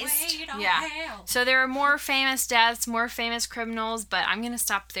exercised. Yeah. So there are more famous deaths, more famous criminals, but I'm going to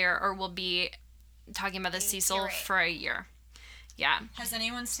stop there or we'll be talking about the Cecil right. for a year. Yeah. Has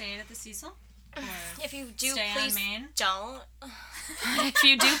anyone stayed at the Cecil? Or If you do, stay please on Main? don't. If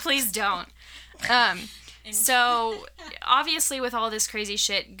you do, please don't. So, obviously, with all this crazy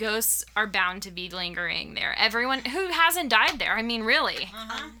shit, ghosts are bound to be lingering there. Everyone who hasn't died there, I mean, really.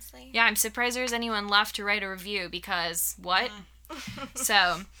 Honestly. Yeah, I'm surprised there's anyone left to write a review because, what?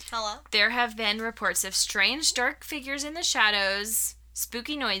 So, Hello? there have been reports of strange, dark figures in the shadows,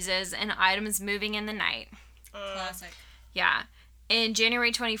 spooky noises, and items moving in the night. Classic. Yeah. In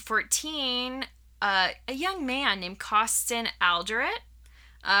January 2014, a young man named Costin Alderett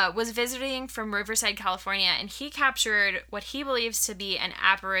was visiting from Riverside, California, and he captured what he believes to be an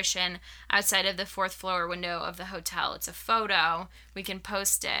apparition outside of the 4th floor window of the hotel. It's a photo. We can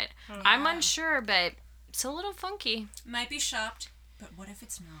post it. I'm unsure, but it's a little funky. Might be shopped, but what if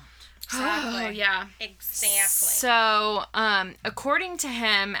it's not? Oh, yeah. Exactly. So, according to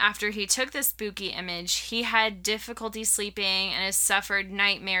him, after he took the spooky image, he had difficulty sleeping and has suffered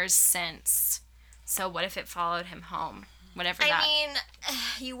nightmares since. So, what if it followed him home? whatever I mean,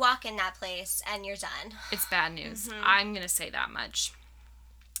 you walk in that place and you're done. It's bad news. I'm going to say that much.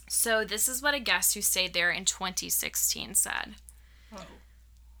 So this is what a guest who stayed there in 2016 said.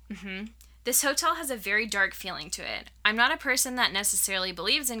 This hotel has a very dark feeling to it. I'm not a person that necessarily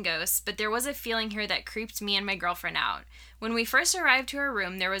believes in ghosts, but there was a feeling here that creeped me and my girlfriend out. When we first arrived to our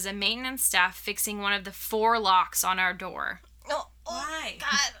room, there was a maintenance staff fixing one of the 4 locks on our door. Oh, Why?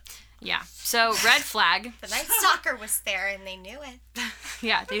 God. Yeah, so red flag. The Night Stalker was there and they knew it.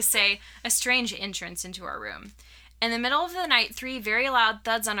 Yeah, they say a strange entrance into our room. In the middle of the night, 3 very loud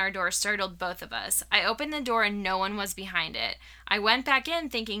thuds on our door startled both of us. I opened the door and no one was behind it. I went back in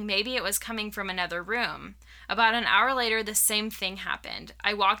thinking maybe it was coming from another room. About an hour later, the same thing happened.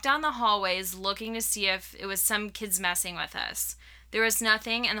 I walked down the hallways looking to see if it was some kids messing with us. There was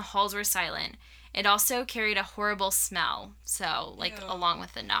nothing and the halls were silent. It also carried a horrible smell. So, like, Ew. along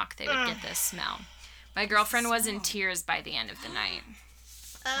with the knock, they would get this smell. My girlfriend was in tears by the end of the night.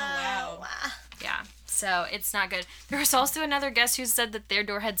 wow. Yeah, so it's not good. There was also another guest who said that their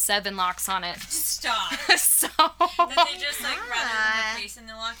door had 7 locks on it. Stop. So Then they just, like, rather than replacing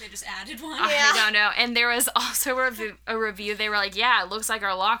the lock, they just added one. I don't know. And there was also a review. They were like, yeah, it looks like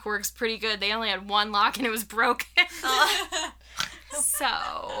our lock works pretty good. They only had 1 lock and it was broken.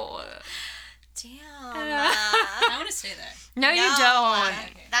 So... Damn. I want to stay there. No, you don't.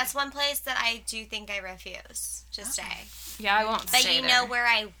 Okay. That's one place that I do think I refuse to stay. Yeah, I won't But stay you there. know where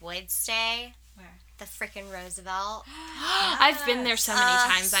I would stay? Where? The frickin' Roosevelt. I've been there so many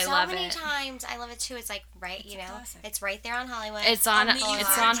times. I love So many it. times. I love it too. It's like right, It's you a know, classic. it's right there on Hollywood. It's on On the East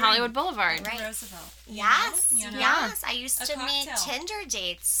Hollywood Dream. Boulevard. Right. Roosevelt. Yes, You know? yes. I used A to meet cocktail. Tinder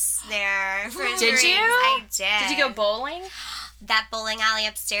dates there. For Did drinks. you? I did. Did you go bowling? That bowling alley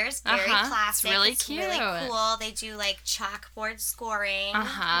upstairs, very Uh-huh. classic. It's really It's cute. really cool. They do like chalkboard scoring.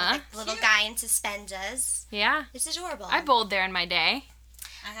 Uh-huh. With a little guy in suspenders. Yeah. It's adorable. I bowled there in my day.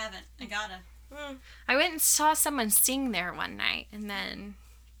 I haven't. I gotta. I went and saw someone sing there one night and then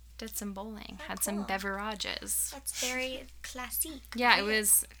did some bowling. Had some cool. beverages. That's very classic. Yeah, it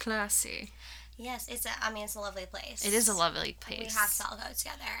was classy. Yes, it's a lovely place. It is a lovely place. We have to all go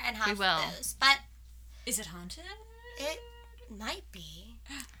together and have will. those. But Is it haunted? it might be.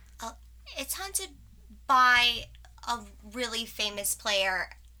 It's haunted by a really famous player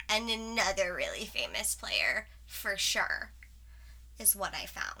and another really famous player, for sure, is what I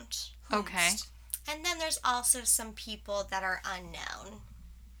found. Okay. And then there's also some people that are unknown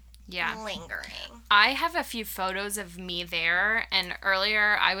Yeah. lingering. I have a few photos of me there, and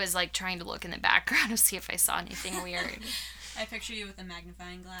earlier I was like trying to look in the background to see if I saw anything weird. I picture you with a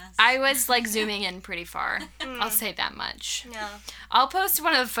magnifying glass. I was like zooming in pretty far. I'll say that much. No. I'll post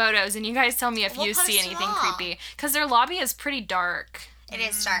one of the photos and you guys tell me if We'll you see post them anything all. creepy. Because their lobby is pretty dark. It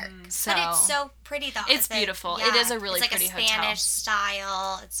is dark. So But it's so pretty though. It's beautiful. It is a really it's like pretty a hotel. Spanish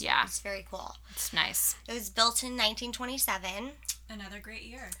style. It's, Yeah. It's very cool. it's nice. It was built in 1927. Another great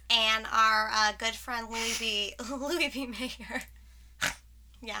year. And our good friend Louis B. Mayer,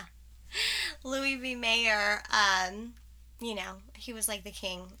 yeah, Louis B. Mayer, you know, he was like the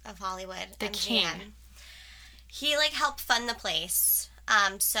king of Hollywood. The MGM. king. He like helped fund the place.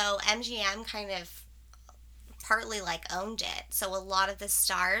 So MGM kind of partly like owned it. So a lot of the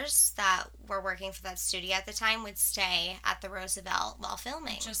stars that were working for that studio at the time would stay at the Roosevelt while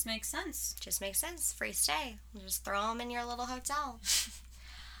filming. Just makes sense. Just makes sense. Free stay. Just throw them in your little hotel.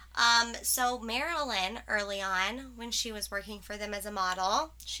 So Marilyn, early on, when she was working for them as a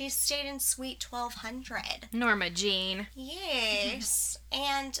model, she stayed in Suite 1200. Norma Jean. Yes.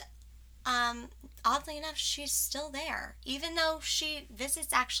 And oddly enough, she's still there, even though she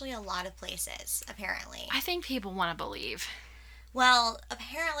visits actually a lot of places, apparently. I think people want to believe. Well,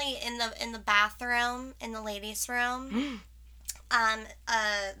 apparently in the bathroom, in the ladies' room,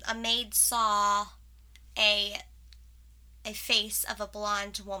 a maid saw a face of a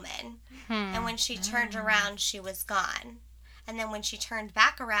blonde woman, and when she turned around, she was gone. And then when she turned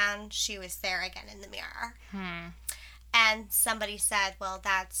back around, she was there again in the mirror. And somebody said, well,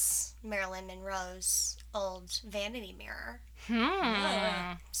 that's Marilyn Monroe's old vanity mirror.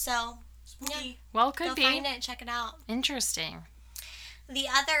 So, yeah, Well, could go be. find it, check it out. Interesting. The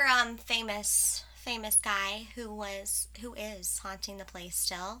other famous guy who is haunting the place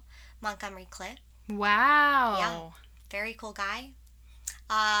still, Montgomery Clift. Wow. Yeah. Very cool guy.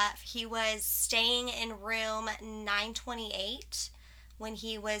 He was staying in room 928 when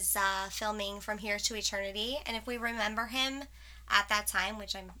he was filming From Here to Eternity. And if we remember him at that time,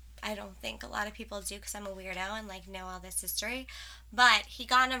 which I don't think a lot of people do because I'm a weirdo and like know all this history, but he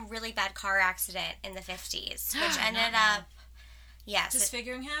got in a really bad car accident in the 50s, which ended up, yes,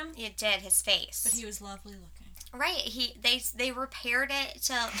 Disfiguring him? it did his face. But he was lovely looking. Right. They repaired it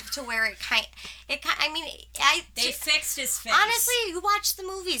to where it They fixed his face. Honestly, you watch the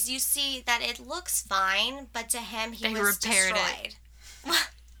movies, you see that it looks fine, but to him, he was repaired destroyed.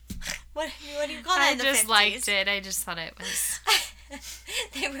 What do you call that in the 50s? I just liked it. I just thought it was...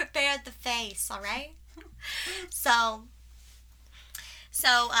 They repaired the face, all right? So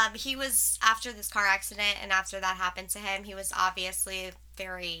he was, after this car accident and after that happened to him, he was obviously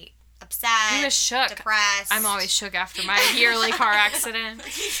very upset. He was shook. Depressed. I'm always shook after my yearly car accident.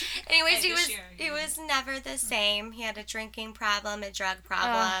 Anyways, he was never the same. He had a drinking problem, a drug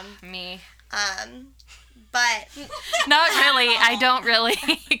problem. Me. But not really. I don't really.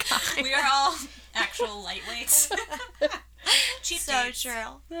 We are all actual lightweights. Cheap so dates.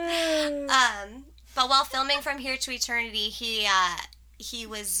 true. But while filming From Here to Eternity, he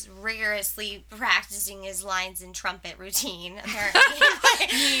was rigorously practicing his lines in trumpet routine.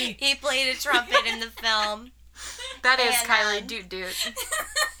 Apparently, he played a trumpet in the film. That is Kylie Doot Doot.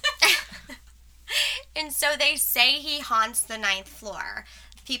 And so they say he haunts the 9th floor.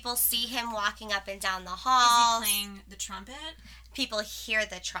 People see him walking up and down the halls. Is he playing the trumpet? People hear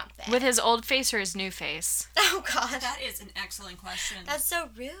the trumpet. With his old face or his new face? Oh, God. That is an excellent question. That's so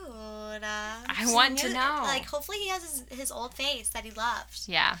rude. I want to know. Like, hopefully he has his old face that he loved.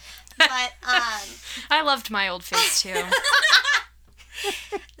 Yeah. But, I loved my old face, too.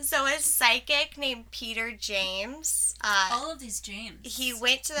 So a psychic named Peter James. All of these James. He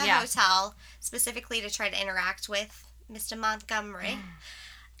went to the hotel specifically to try to interact with Mr. Montgomery.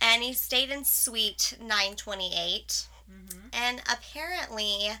 And he stayed in suite 928. Mm-hmm. And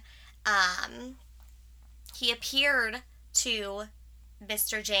apparently, he appeared to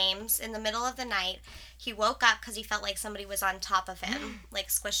Mr. James in the middle of the night. He woke up because he felt like somebody was on top of him,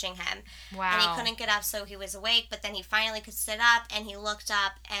 like squishing him. Wow. And he couldn't get up, so he was awake. But then he finally could sit up, and he looked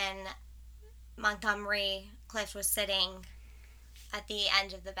up, and Montgomery Clift was sitting at the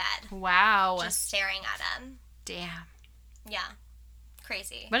end of the bed. Wow. Just staring at him. Damn. Yeah.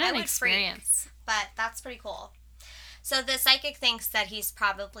 Crazy. What an experience. But that's pretty cool. So the psychic thinks that he's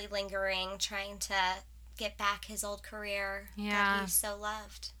probably lingering, trying to get back his old career that he so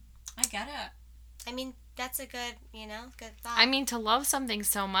loved. I get it. I mean, that's a good, good thought. I mean, to love something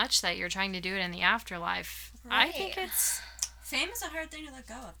so much that you're trying to do it in the afterlife, right. I think it's... Fame is a hard thing to let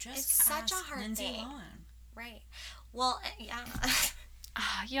go of. It's such a hard Lindsay thing. Lohan. Right. Well, yeah.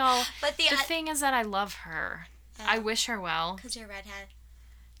 Y'all, but the thing is that I love her. I wish her well. Because you're a redhead.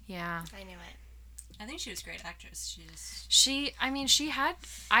 Yeah. I knew it. I think she was a great actress.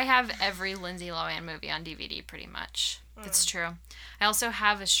 I have every Lindsay Lohan movie on DVD pretty much. It's true. I also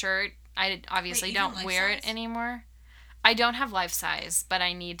have a shirt. I obviously don't wear it anymore. I don't have life size, but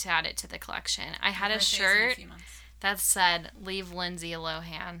I need to add it to the collection. I had a shirt that said, "Leave Lindsay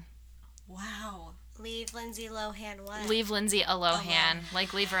Lohan." Wow. Leave Lindsay Lohan what? Leave Lindsay Lohan.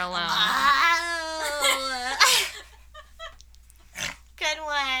 Like, leave her alone. Oh. Good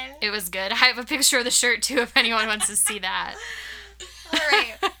one. It was good. I have a picture of the shirt, too, if anyone wants to see that. All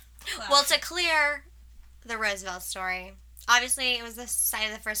right. Well, to clear the Roosevelt story, obviously it was the site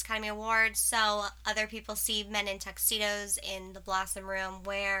of the first Academy Awards, so other people see men in tuxedos in the Blossom Room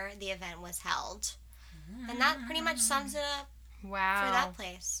where the event was held. And that pretty much sums it up for that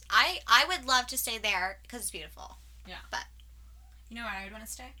place. I would love to stay there because it's beautiful. Yeah. But you know where I would want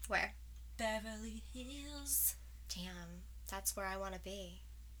to stay? Where? Beverly Hills. Damn. That's where I want to be.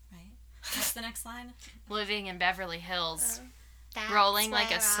 Right. What's the next line? Living in Beverly Hills. Rolling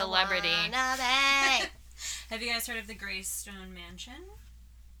like a celebrity. Have you guys heard of the Greystone Mansion?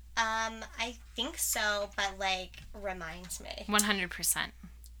 I think so, but, reminds me. 100%.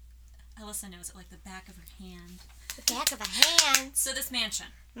 Alyssa knows it like the back of her hand. The back of a hand. So this mansion,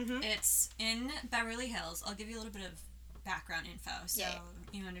 it's in Beverly Hills. I'll give you a little bit of background info so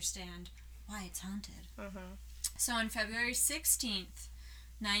you understand why it's haunted. Mm-hmm. So on February 16th,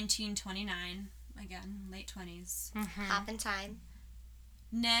 1929, again, late 20s. Mm-hmm. Hop in time.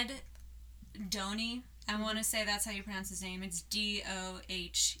 Ned Doheny, I want to say that's how you pronounce his name. It's Doheny.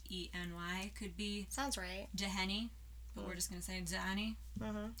 Could be... Sounds right. Doheny, but we're just going to say Doheny.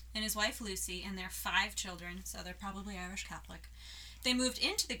 Mm-hmm. And his wife Lucy and their 5 children, so they're probably Irish Catholic. They moved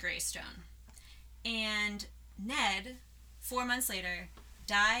into the Greystone. And Ned, 4 months later,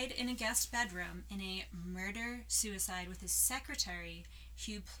 died in a guest bedroom in a murder-suicide with his secretary,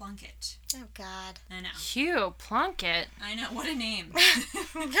 Hugh Plunkett. Oh, God. I know. Hugh Plunkett? I know. What a name.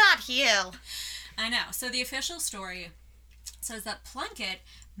 Not Hugh. I know. So the official story says that Plunkett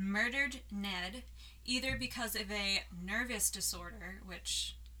murdered Ned either because of a nervous disorder,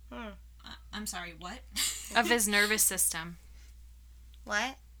 which... I'm sorry, what? Of his nervous system.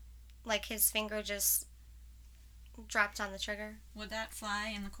 What? Like his finger just... Dropped on the trigger. Would that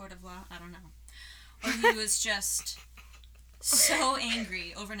fly in the court of law? I don't know. Or he was just so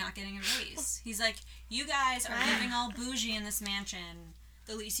angry over not getting a raise. He's like, you guys are living all bougie in this mansion.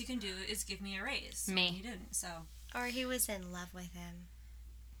 The least you can do is give me a raise. Me. And he didn't, so. Or he was in love with him.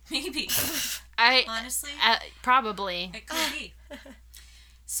 Maybe. Honestly. Probably. It could be.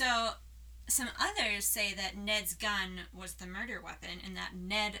 So, some others say that Ned's gun was the murder weapon and that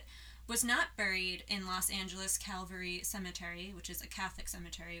Ned was not buried in Los Angeles Calvary Cemetery, which is a Catholic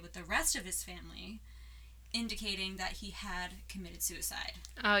cemetery, with the rest of his family, indicating that he had committed suicide.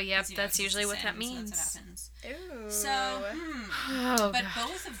 Oh, yep, that's usually what that means. So that's what happens. Ooh. So, but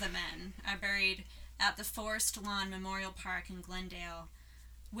both of the men are buried at the Forest Lawn Memorial Park in Glendale,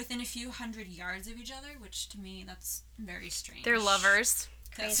 within a few hundred yards of each other, which to me, that's very strange. They're lovers.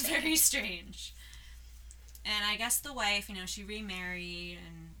 That's very strange. And I guess the wife, she remarried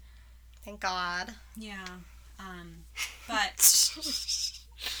and... Thank God. Yeah. But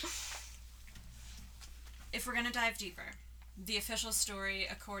if we're going to dive deeper, the official story,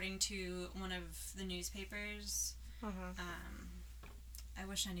 according to one of the newspapers, I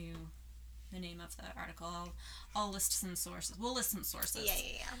wish I knew the name of the article. I'll list some sources. We'll list some sources.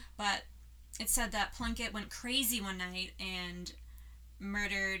 Yeah. But it said that Plunkett went crazy one night and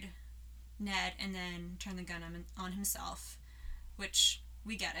murdered Ned and then turned the gun on himself, which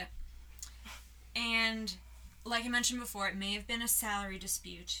we get it. And like I mentioned before, it may have been a salary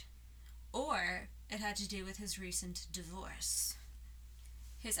dispute, or it had to do with his recent divorce.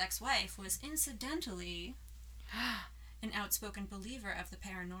 His ex-wife was incidentally an outspoken believer of the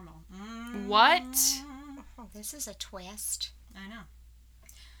paranormal. What? Oh, this is a twist. I know.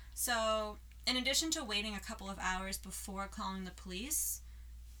 So, in addition to waiting a couple of hours before calling the police,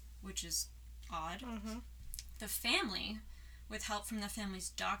 which is odd, the family, with help from the family's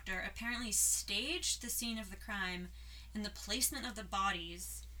doctor, apparently staged the scene of the crime and the placement of the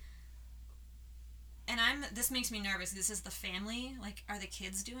bodies. And this makes me nervous. This is the family. Like, are the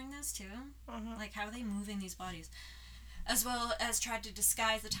kids doing this too? Like, how are they moving these bodies? As well as tried to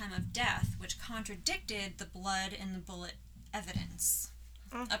disguise the time of death, which contradicted the blood and the bullet evidence.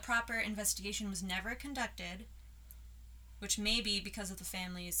 A proper investigation was never conducted, which may be because of the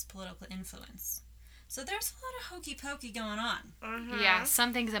family's political influence. So there's a lot of hokey pokey going on. Yeah,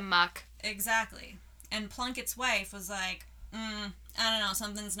 something's amok. Exactly. And Plunkett's wife was like, I don't know,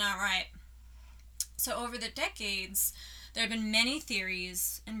 something's not right. So over the decades, there have been many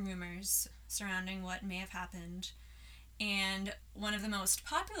theories and rumors surrounding what may have happened. And one of the most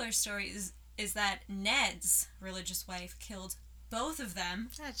popular stories is that Ned's religious wife killed both of them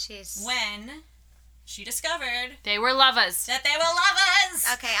when she discovered they were lovers. That they were lovers.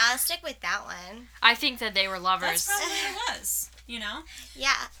 Okay, I'll stick with that one. I think that they were lovers. That's probably what it was,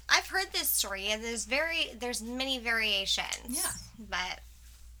 Yeah, I've heard this story, and there's many variations. Yeah.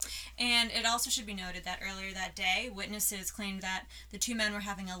 And it also should be noted that earlier that day, witnesses claimed that the two men were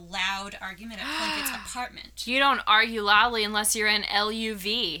having a loud argument at Plunkett's apartment. You don't argue loudly unless you're in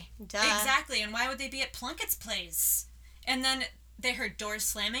LUV. Duh. Exactly, and why would they be at Plunkett's place? And then they heard doors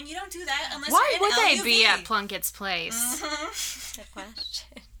slamming. You don't do that unless Why you're in would LUV. they be at Plunkett's place? Good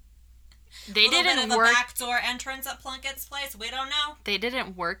question. They didn't bit of work. a backdoor entrance at Plunkett's place. We don't know. They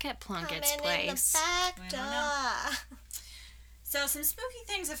didn't work at Plunkett's Coming place. in the back door. So some spooky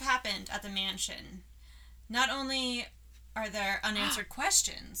things have happened at the mansion. Not only are there unanswered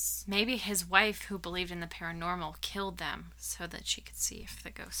questions. Maybe his wife, who believed in the paranormal, killed them so that she could see if the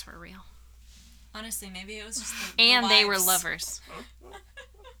ghosts were real. Honestly, maybe it was just the And they were wives. lovers.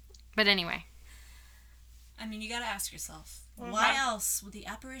 But anyway. I mean, you gotta ask yourself, why else would the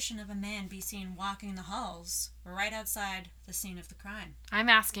apparition of a man be seen walking the halls right outside the scene of the crime? I'm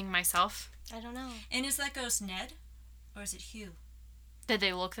asking myself. I don't know. And is that ghost Ned? Or is it Hugh? Did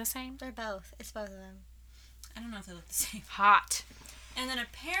they look the same? They're both. It's both of them. I don't know if they look the same. Hot. And then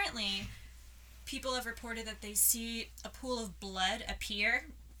apparently, people have reported that they see a pool of blood appear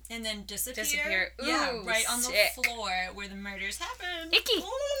and then disappear. Yeah, Ooh, right on sick. the floor where the murders happened. Icky.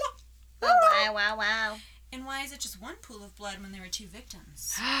 Oh, wow. And why is it just one pool of blood when there were two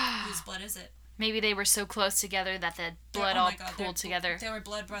victims? Whose blood is it? Maybe they were so close together that the blood all pooled together. They were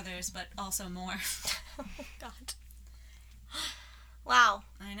blood brothers, but also more. Oh, God. Wow.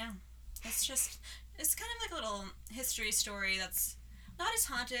 I know. It's kind of like a little history story that's not as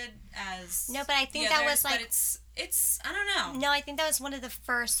haunted as No, but I think the that others, was like... But it's I don't know. No, I think that was one of the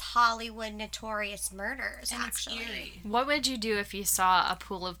first Hollywood notorious murders, And actually. it's eerie. What would you do if you saw a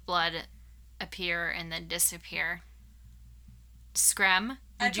pool of blood appear and then disappear? Scram?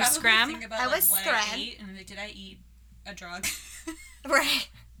 Would you scram? Think about, I like, would what I scram. ate, and like, did I eat a drug? Right.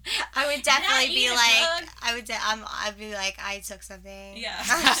 I would definitely be eat a like, drug. I'd be like, I took something. Yeah.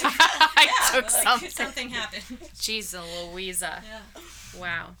 I took something. Something happened. Jeez Louisa. Yeah.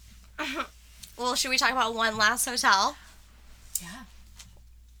 Wow. Well, should we talk about one last hotel? Yeah.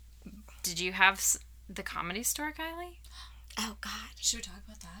 Did you have the Comedy Store, Kylie? Oh, God. Should we talk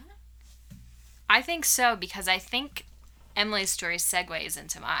about that? I think so, because I think Emily's story segues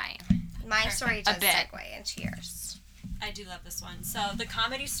into mine. My story does bit. segue into yours. I do love this one. So, the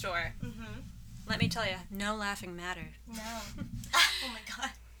Comedy Store. Mm-hmm. Let me tell you, no laughing mattered. No. Oh, my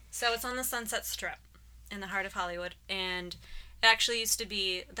God. So, it's on the Sunset Strip in the heart of Hollywood. And it actually used to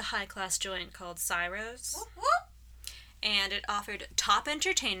be the high-class joint called Cyro's. Whoop, whoop. And it offered top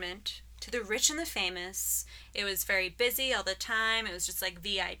entertainment to the rich and the famous. It was very busy all the time. It was just like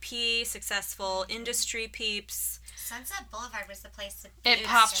VIP, successful industry peeps. Sunset Boulevard was the place to be. It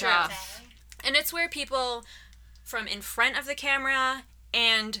popped yesterday. off. And it's where people from in front of the camera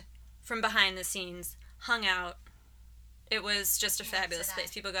and from behind the scenes hung out. It was just a fabulous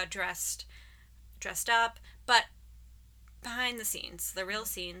place. People got dressed up, but behind the scenes, the real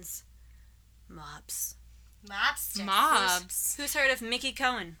scenes, mobs. Mobsters. Mobs. Who's heard of Mickey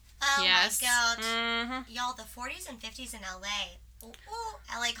Cohen? Oh, Yes. my God. Mm-hmm. Y'all, the 40s and 50s in LA. Ooh,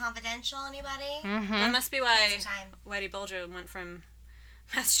 LA Confidential, anybody? Mm-hmm. That must be why Next time. Whitey Bulger went from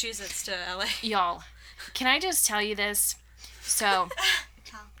Massachusetts to LA. Y'all, can I just tell you this? So,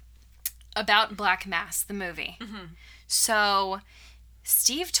 about Black Mass, the movie. Mm-hmm. So,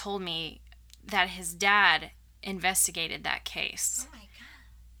 Steve told me that his dad investigated that case. Oh, my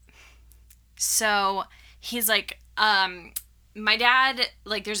God. So, he's like, my dad,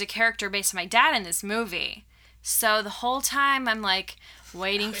 like, there's a character based on my dad in this movie. So, the whole time I'm, like,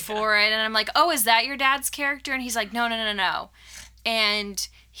 waiting for it. And I'm like, oh, is that your dad's character? And he's like, no. And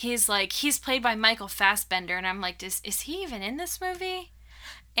he's like, he's played by Michael Fassbender. And I'm like, is he even in this movie?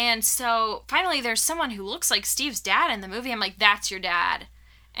 And so, finally, there's someone who looks like Steve's dad in the movie. I'm like, that's your dad.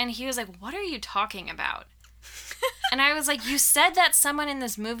 And he was like, what are you talking about? And I was like, you said that someone in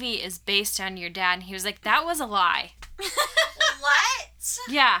this movie is based on your dad. And he was like, that was a lie. What?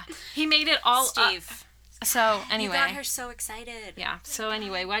 Yeah. He made it all Steve. up. So, anyway. You got her so excited. Yeah. So,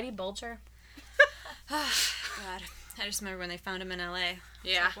 anyway, Whitey Bulger. God. I just remember when they found him in LA.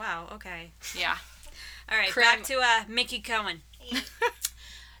 Yeah. Like, wow, okay. Yeah. All right, back to Mickey Cohen.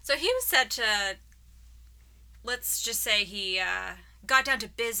 So he was said to, let's just say he got down to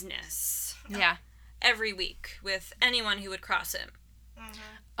business Yeah. every week with anyone who would cross him.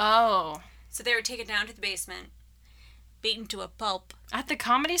 Oh. So they were taken down to the basement, beaten to a pulp. At the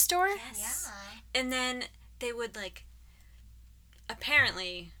Comedy Store? Yeah. And then they would, like,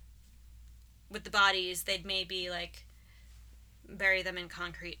 apparently, with the bodies, they'd maybe, like, bury them in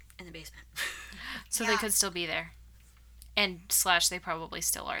concrete in the basement. So they could still be there. And / they probably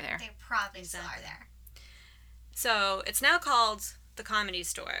still are there. They probably still are there. So it's now called the Comedy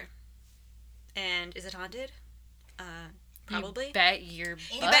Store. And is it haunted? Probably. You bet your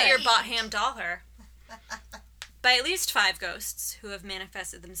You butt. bet your bot-ham dollar. By at least 5 ghosts who have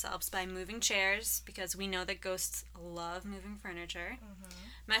manifested themselves by moving chairs, because we know that ghosts love moving furniture,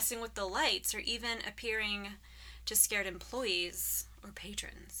 messing with the lights, or even appearing to scared employees or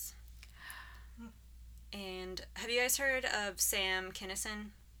patrons. And have you guys heard of Sam Kinison?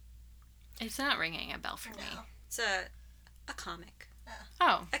 It's not ringing a bell for me. It's a comic,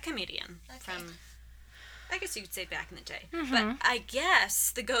 Oh. a comedian from, I guess you could say back in the day. Mm-hmm. But I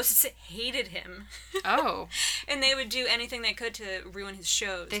guess the ghosts hated him. Oh. And they would do anything they could to ruin his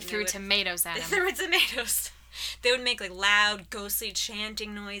shows. They And threw would- tomatoes at They him. threw tomatoes. They would make like loud, ghostly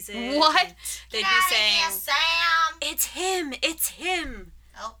chanting noises. What? and They'd Get be outta saying, here, Sam! "It's him! It's him!"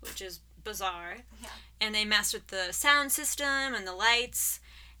 Oh. Which is bizarre. Yeah. And they messed with the sound system and the lights.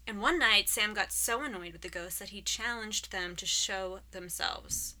 And one night, Sam got so annoyed with the ghosts that he challenged them to show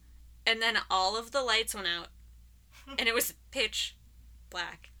themselves. And then all of the lights went out, and it was pitch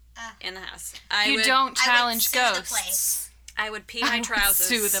black in the house. You don't challenge sue the ghosts. place. I would pee my trousers.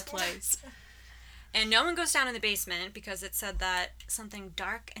 Sue the place. And no one goes down in the basement because it said that something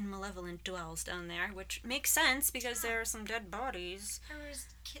dark and malevolent dwells down there, which makes sense because there are some dead bodies, Who's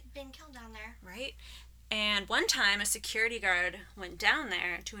been killed down there? right? And one time a security guard went down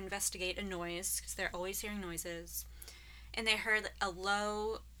there to investigate a noise, because they're always hearing noises, and they heard a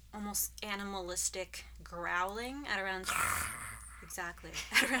low, almost animalistic growling at around, exactly,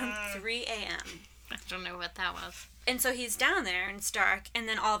 at around 3 a.m. I don't know what that was. And so he's down there and it's dark, and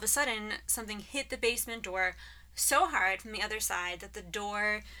then all of a sudden something hit the basement door so hard from the other side that the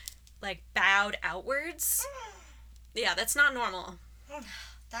door like bowed outwards. Yeah, that's not normal.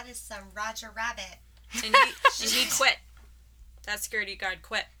 That is some Roger Rabbit. And he quit. that security guard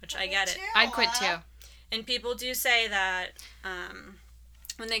quit, which I get it. I'd quit too. And people do say that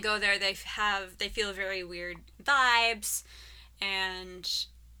when they go there, they feel very weird vibes. And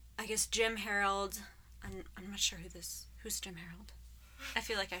I guess Jim Harold, I'm not sure who's Jim Harold. I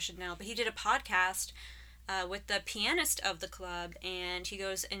feel like I should know, but he did a podcast with the pianist of the club, and he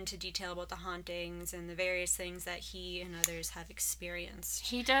goes into detail about the hauntings and the various things that he and others have experienced.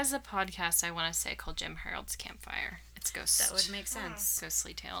 He does a podcast, I want to say, called Jim Harold's Campfire. It's ghost. That would make sense.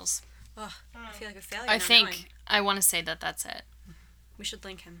 Ghostly tales. Oh, I feel like a failure. I want to say that's it. We should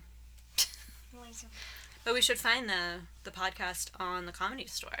link him. But we should find the podcast on the Comedy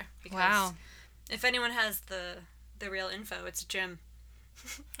Store. Because if anyone has the real info, it's Jim.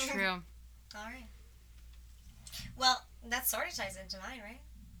 True. All right. Well, that sort of ties into mine, right?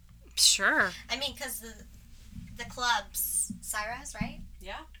 Sure. I mean, because the clubs, Cyrus, right?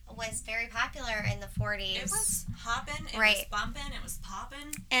 Yeah. Was very popular in the 40s. It was hopping, it was bumping, it was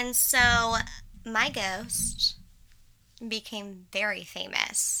popping. And so my ghost became very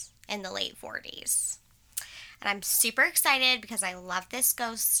famous in the late 40s. And I'm super excited because I love this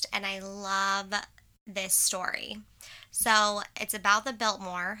ghost and I love this story. So it's about the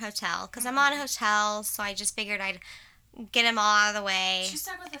Biltmore Hotel, because I'm on hotels, so I just figured I'd get them all out of the way. She's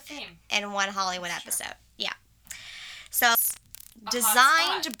stuck with the theme. In one Hollywood episode. Yeah. So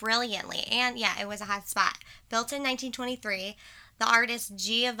designed brilliantly, and it was a hot spot. Built in 1923, the artist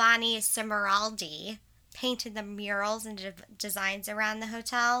Giovanni Cimaraldi painted the murals and designs around the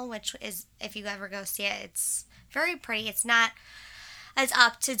hotel, which is, if you ever go see it, it's very pretty. It's not as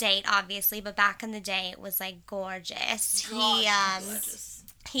up to date, obviously, but back in the day, it was like gorgeous. Gorgeous.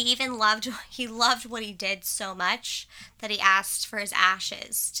 He even loved what he did so much that he asked for his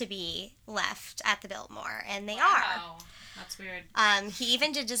ashes to be left at the Biltmore, and they are. That's weird. He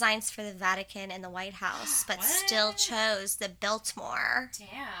even did designs for the Vatican and the White House, but still chose the Biltmore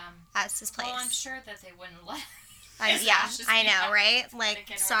as his place. Well, I'm sure that they wouldn't let. I know, right?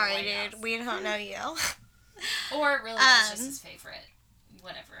 Like, sorry, dude, House. We don't know you. Or really, that's just his favorite.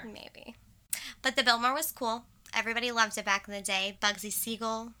 Whatever. Maybe. But the Biltmore was cool. Everybody loved it back in the day. Bugsy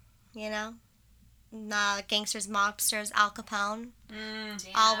Siegel, the gangsters, mobsters, Al Capone.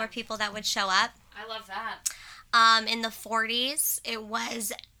 All were people that would show up. I love that. In the 40s, it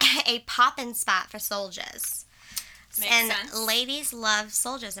was a poppin' spot for soldiers. Makes sense. Ladies love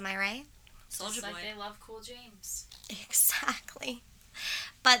soldiers, am I right? Soldier Boy. Like they love Cool James. Exactly.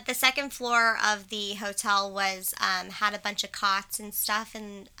 But the second floor of the hotel was had a bunch of cots and stuff,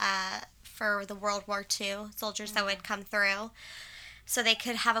 and for the World War II soldiers that would come through, so they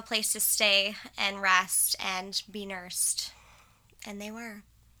could have a place to stay and rest and be nursed, and they were.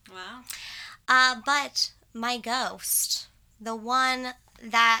 Wow. But my ghost, the one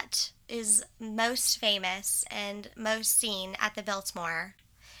that is most famous and most seen at the Biltmore,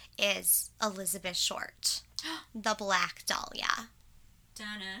 is Elizabeth Short, the Black Dahlia.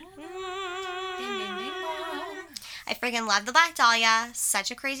 I freaking love the Black Dahlia.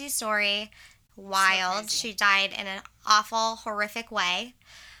 Such a crazy story. Wild. So she died in an awful, horrific way.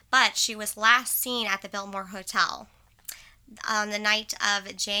 But she was last seen at the Biltmore Hotel on the night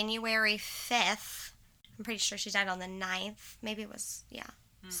of January 5th. I'm pretty sure she died on the 9th. Maybe it was,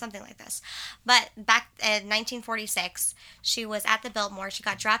 something like this. But back in 1946, she was at the Biltmore. She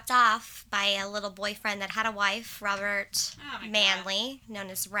got dropped off by a little boyfriend that had a wife, Robert Manley,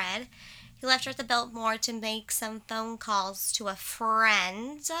 known as Red. He left her at the Biltmore to make some phone calls to a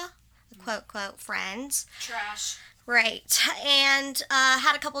friend, a quote, friend. Trash. Right, and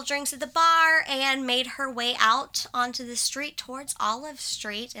had a couple drinks at the bar and made her way out onto the street towards Olive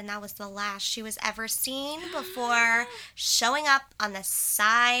Street, and that was the last she was ever seen before showing up on the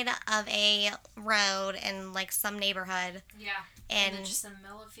side of a road in like some neighborhood. Yeah, and just in the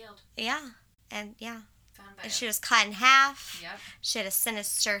middle of the field. Yeah, and Found by and she was cut in half. Yep. She had a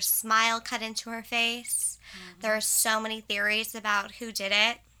sinister smile cut into her face. There are so many theories about who did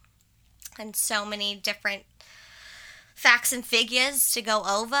it, and so many different facts and figures to go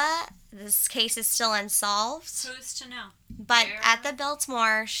over. This case is still unsolved. Who's to know? But at the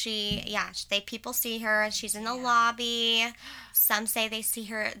Biltmore, people see her. She's in the lobby. Some say they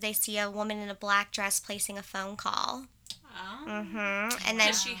see a woman in a black dress placing a phone call. Oh. And then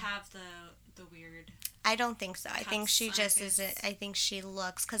Does she have the weird? I don't think so. I think she just isn't. I think she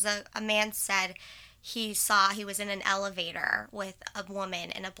looks, because a man said he was in an elevator with a woman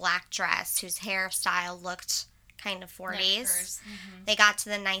in a black dress whose hairstyle looked kind of 40s. Like They got to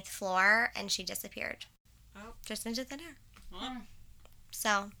the 9th floor and she disappeared. Oh. Just into thin air. Well.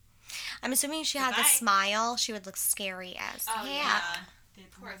 So, I'm assuming she had the smile. She would look scary as hell. Yeah. They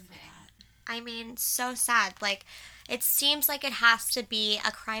Poor thing. I mean, so sad. Like, it seems like it has to be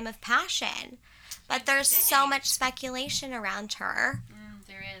a crime of passion. But there's so much speculation around her.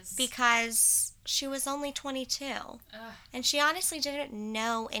 There is. Because she was only 22. Ugh. And she honestly didn't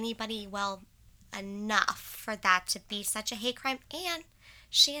know anybody well enough for that to be such a hate crime. And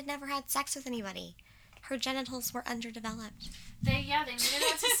she had never had sex with anybody. Her genitals were underdeveloped. They made it out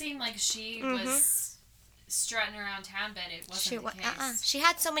to seem like she was strutting around town, but it wasn't the case. She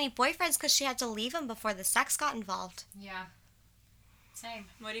had so many boyfriends because she had to leave them before the sex got involved. Yeah. Same.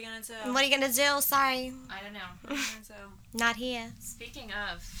 What are you gonna do? What are you gonna do? Sorry. I don't know. What are you gonna do? Not here. Speaking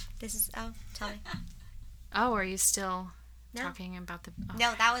of... Tell me. Oh, are you still No. talking about the... Oh.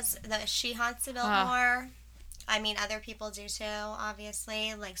 No, that was She Haunts the Biltmore. I mean, other people do too,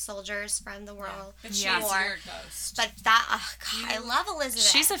 obviously, like soldiers from the world. But she's Yeah. your ghost. But that, God, I love Elizabeth.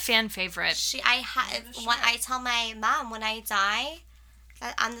 She's a fan favorite. I tell my mom when I die,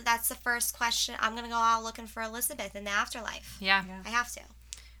 that's the first question. I'm gonna go out looking for Elizabeth in the afterlife. Yeah. I have to.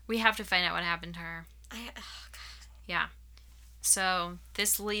 We have to find out what happened to her. God. Yeah. So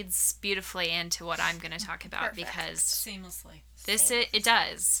this leads beautifully into what I'm going to talk about Perfect. because Seamlessly. it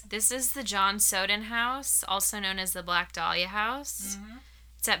does. This is the John Soden House, also known as the Black Dahlia House. Mm-hmm.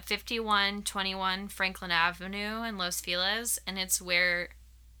 It's at 5121 Franklin Avenue in Los Feliz, and it's where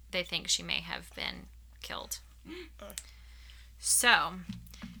they think she may have been killed. So,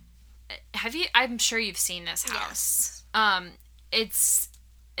 I'm sure you've seen this house. Yes.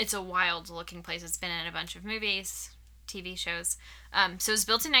 It's a wild looking place. It's been in a bunch of movies, TV shows. So it was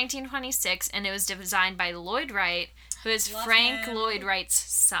built in 1926, and it was designed by Lloyd Wright, who is Love Frank him. Lloyd Wright's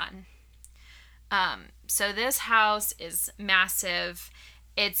son. So this house is massive.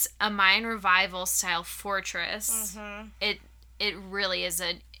 It's a Mayan revival style fortress. Mm-hmm. It really is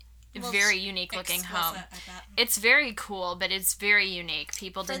a very unique looking home. Exquisite, I bet. It's very cool, but it's very unique.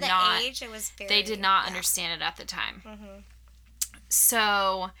 People For did the not age, it was very... they did not understand it at the time. Mm-hmm.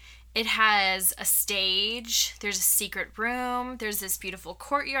 So it has a stage, there's a secret room, there's this beautiful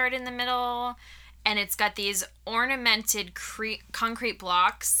courtyard in the middle, and it's got these ornamented concrete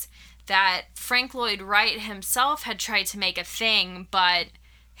blocks that Frank Lloyd Wright himself had tried to make a thing, but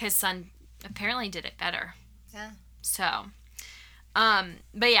his son apparently did it better. Yeah. So,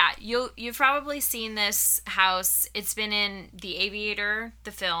 but yeah, you've probably seen this house. It's been in The Aviator,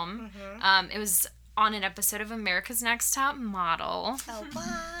 the film. Mm-hmm. It was on an episode of America's Next Top Model. Oh,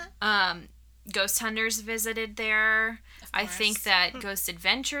 what? Ghost Hunters visited there. I course. think that Ghost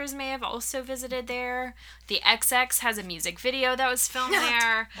Adventures may have also visited there. The XX has a music video that was filmed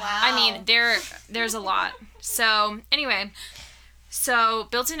there. Wow. I mean, there's a lot. So, anyway. So,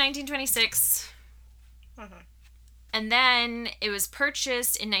 built in 1926. Mm-hmm. And then it was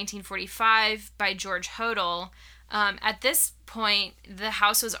purchased in 1945 by George Hodel. At this point, the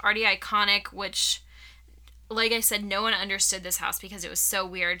house was already iconic, which, like I said, no one understood this house because it was so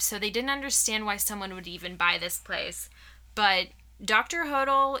weird. So they didn't understand why someone would even buy this place. But Dr.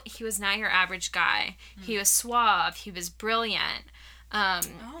 Hodel, he was not your average guy. He was suave. He was brilliant.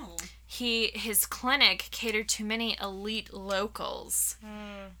 His clinic catered to many elite locals.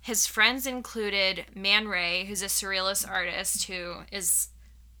 His friends included Man Ray, who's a surrealist artist who is,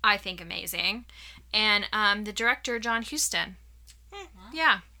 I think, amazing, and the director, John Huston.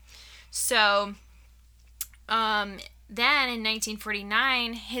 Yeah. So, then in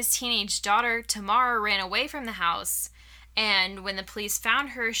 1949, his teenage daughter, Tamara, ran away from the house. And when the police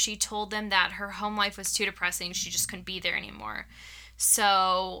found her, she told them that her home life was too depressing. She just couldn't be there anymore.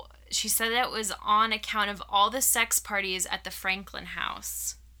 So she said that it was on account of all the sex parties at the Franklin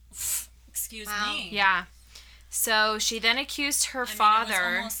house. Excuse Wow. me. Yeah. So she then accused her It father.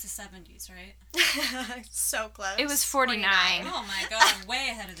 was almost the 70s, right? So close. It was 49. Oh my god, way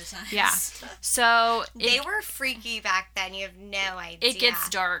ahead of the times. Yeah. So They were freaky back then. You have no idea. it gets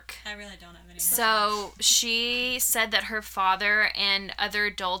dark. I really don't have any. So she said that her father and other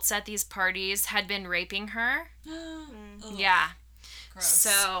adults at these parties had been raping her. Ugh, Yeah. Gross.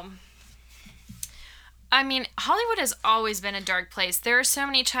 So, I mean, Hollywood has always been a dark place. There are so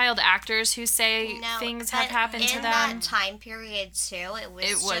many child actors who say things have happened to them. In that time period, too, it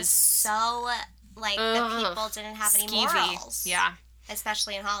was just so, like, the people didn't have any morals. Yeah.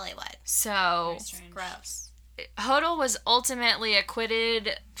 Especially in Hollywood. So, Very strange. Gross. Hodel was ultimately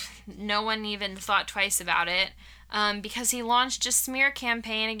acquitted. No one even thought twice about it. Because he launched a smear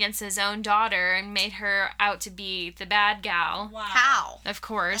campaign against his own daughter and made her out to be the bad gal. Wow. How? Of A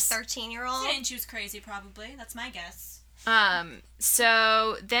course. 13-year-old? Saying she was crazy, probably. That's my guess.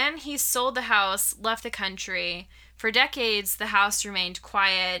 So then he sold the house, left the country. For decades, the house remained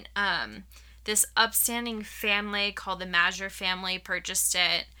quiet. This upstanding family called the Mazur family purchased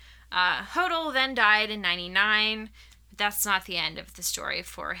it. Hodel then died in 99. But that's not the end of the story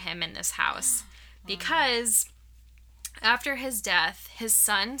for him in this house. Because after his death, his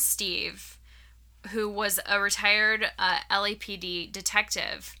son, Steve, who was a retired LAPD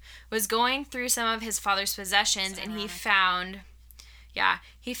detective, was going through some of his father's possessions, and he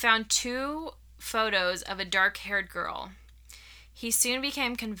found 2 photos of a dark-haired girl. He soon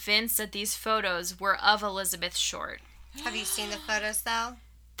became convinced that these photos were of Elizabeth Short. Have you seen the photos, though?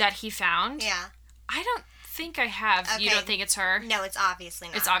 That he found? Yeah. I don't think I have. Okay. You don't think it's her? No, it's obviously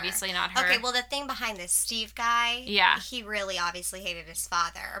not her. It's obviously not her. Okay, well, the thing behind this Steve guy, he really obviously hated his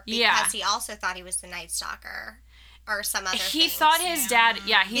father because he also thought he was the Night Stalker or some other He thought his dad,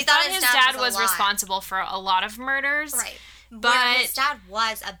 he thought his dad was responsible for a lot of murders. Right. But his dad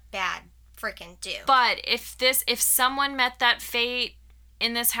was a bad freaking dude. But if someone met that fate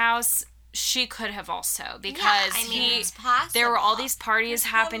in this house, she could have also, because it's possible. There were all these parties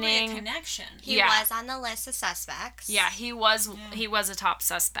happening. A connection. He was on the list of suspects. Yeah, he was a top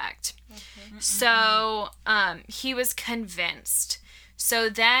suspect. Mm-hmm. So, he was convinced. So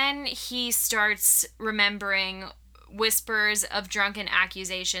then he starts remembering whispers of drunken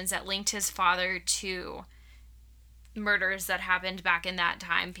accusations that linked his father to murders that happened back in that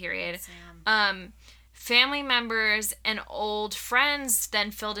time period. Family members and old friends then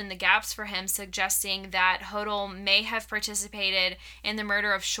filled in the gaps for him, suggesting that Hodel may have participated in the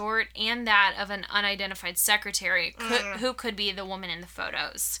murder of Short and that of an unidentified secretary, who could be the woman in the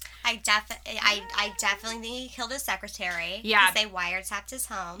photos. I definitely think he killed his secretary. Yeah. Because they wiretapped his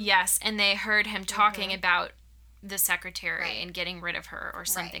home. Yes, and they heard him talking about the secretary and getting rid of her or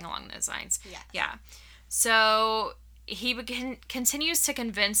something along those lines. Yes. Yeah. So he continues to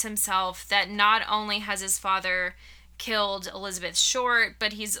convince himself that not only has his father killed Elizabeth Short,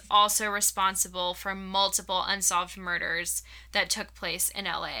 but he's also responsible for multiple unsolved murders that took place in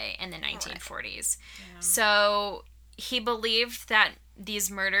LA in the 1940s. Yeah. So he believed that these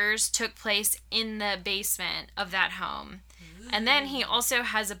murders took place in the basement of that home. Ooh. And then he also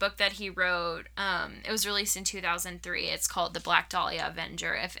has a book that he wrote. It was released in 2003. It's called The Black Dahlia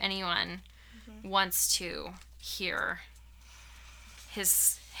Avenger. If anyone wants to hear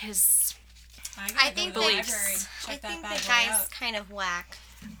his I think beliefs. I think the guy's kind of whack.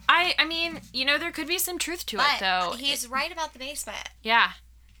 I mean, there could be some truth to it, though. He's right about the basement. Yeah.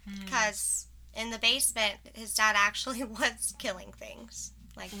 Because in the basement, his dad actually was killing things.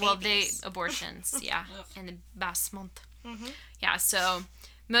 Like babies. Abortions, in the basement. Mm-hmm. Yeah, so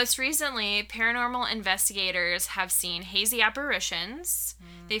most recently, paranormal investigators have seen hazy apparitions.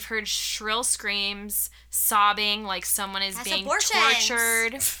 They've heard shrill screams, sobbing like someone is being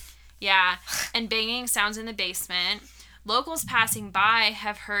tortured. Yeah, and banging sounds in the basement. Locals passing by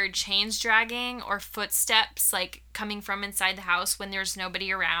have heard chains dragging or footsteps like coming from inside the house when there's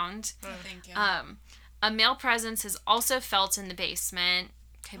nobody around. Thank you. A male presence is also felt in the basement.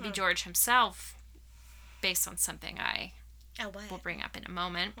 Could be George himself, based on something I will bring up in a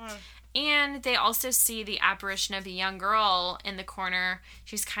moment. And they also see the apparition of a young girl in the corner.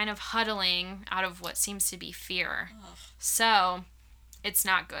 She's kind of huddling out of what seems to be fear. So, it's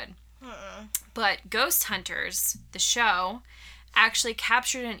not good. But Ghost Hunters, the show, actually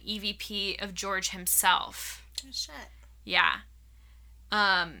captured an EVP of George himself. Oh, shit. Yeah.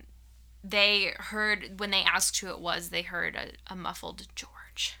 They heard, when they asked who it was, they heard a muffled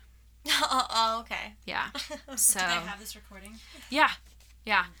George. Oh, okay. Yeah. So. Do they have this recording? Yeah.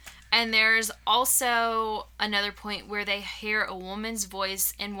 And there's also another point where they hear a woman's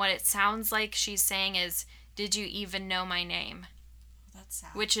voice, and what it sounds like she's saying is, "Did you even know my name?" That's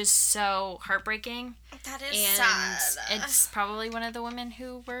sad. Which is so heartbreaking. That is sad. And it's probably one of the women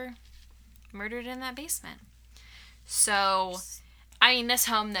who were murdered in that basement. So, I mean, this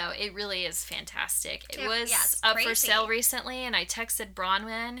home, though, it really is fantastic. It was up for sale recently, and I texted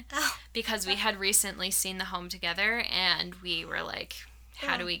Bronwyn because we had recently seen the home together, and we were like,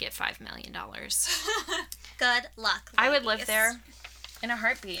 how do we get $5 million? Good luck, ladies. I would live there in a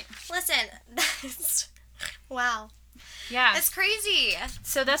heartbeat. Listen, wow. Yeah. It's crazy.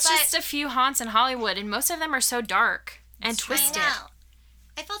 So that's just a few haunts in Hollywood, and most of them are so dark and twisted. I know.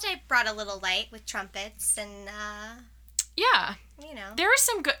 I felt I brought a little light with trumpets and, yeah. There are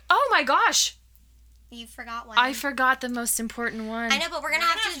some good... Oh, my gosh. You forgot one. I forgot the most important one. I know, but we're going to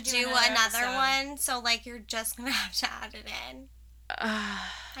have to do another one, so, like, you're just going to have to add it in.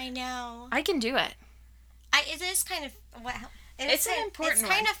 I know. I can do it. It is kind of... It's an important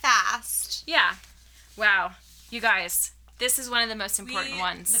one. It's kind of fast. Yeah. Wow. You guys, this is one of the most important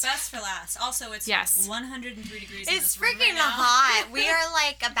ones. The best for last. Also, it's 103 degrees in It's this room freaking right now. hot. We are,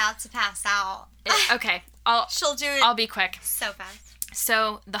 like, about to pass out. Okay. She'll do it. I'll be quick. So fast.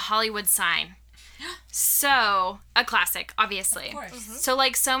 So, the Hollywood sign. So, a classic, obviously. Of course. Mm-hmm. So,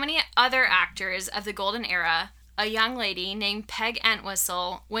 like so many other actors of the golden era, a young lady named Peg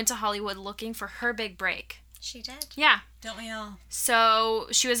Entwistle went to Hollywood looking for her big break. She did. Yeah. Don't we all? So,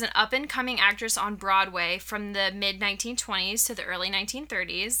 she was an up-and-coming actress on Broadway from the mid-1920s to the early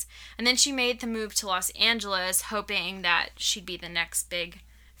 1930s. And then she made the move to Los Angeles, hoping that she'd be the next big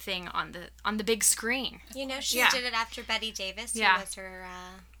thing on the big screen. You know, she Yeah. did it after Betty Davis, who Yeah. was her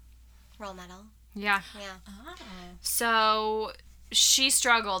role model. Yeah. Yeah. Oh. So, she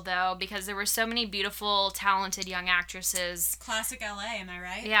struggled, though, because there were so many beautiful, talented young actresses. Classic LA, am I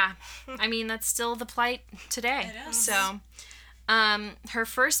right? Yeah. I mean, that's still the plight today. It is. So, her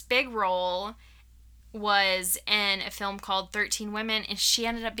first big role was in a film called 13 Women, and she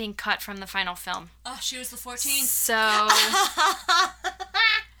ended up being cut from the final film. Oh, she was the 14th.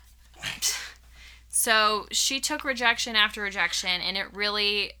 So she took rejection after rejection, and it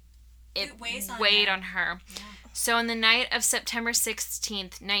really It weighs on weighed you. on her. Yeah. So on the night of September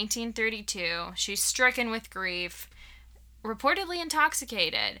 16th, 1932, she's stricken with grief, reportedly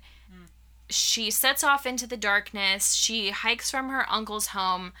intoxicated. She sets off into the darkness. She hikes from her uncle's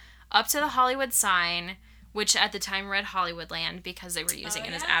home up to the Hollywood sign, which at the time read Hollywoodland because they were using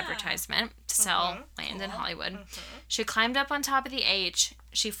it as yeah. advertisement to sell land in Cool. Hollywood. She climbed up on top of the H.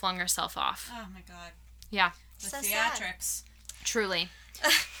 She flung herself off. Oh my god. Yeah, The So sad. theatrics. truly.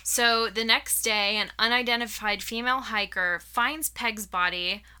 So the next day, an unidentified female hiker finds Peg's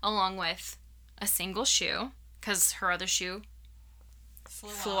body along with a single shoe, because her other shoe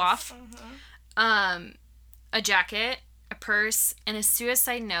flew off. A jacket, a purse, and a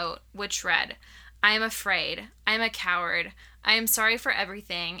suicide note, which read, "I am afraid. I am a coward. I am sorry for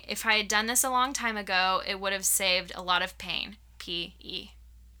everything. If I had done this a long time ago, it would have saved a lot of pain. P.E."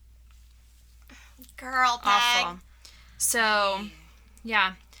 Girl, Peg. Awful. So,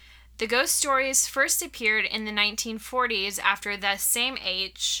 yeah. The ghost stories first appeared in the 1940s after the same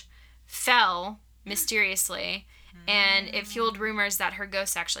H fell mysteriously, and it fueled rumors that her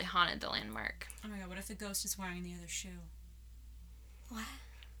ghost actually haunted the landmark. Oh my god, what if the ghost is wearing the other shoe? What?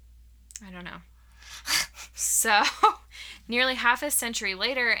 I don't know. So, nearly half a century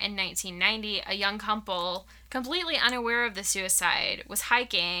later, in 1990, a young couple, completely unaware of the suicide, was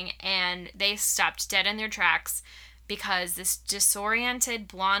hiking, and they stopped dead in their tracks because this disoriented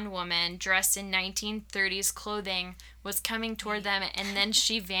blonde woman dressed in 1930s clothing was coming toward them, and then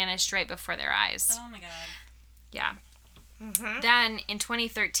she vanished right before their eyes. Oh my god. Yeah. Then, in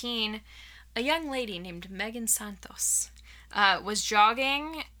 2013, a young lady named Megan Santos was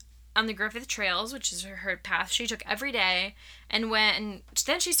jogging on the Griffith Trails, which is her path she took every day, and then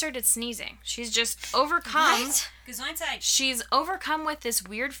she started sneezing. She's just overcome. What? Gesundheit. She's overcome with this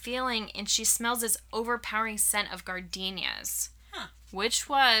weird feeling, and she smells this overpowering scent of gardenias, Huh. which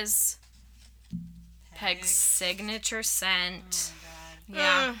was Peg's signature scent. Oh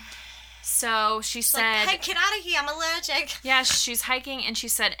Yeah. So she said, Like, Peg, get out of here. I'm allergic. yeah, she's hiking, and she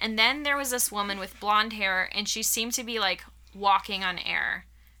said, and then there was this woman with blonde hair, and she seemed to be like walking on air.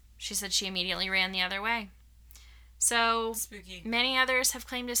 She said she immediately ran the other way. So my god. Spooky. many others have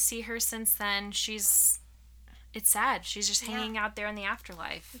claimed to see her since then. It's sad. She's just hanging out there in the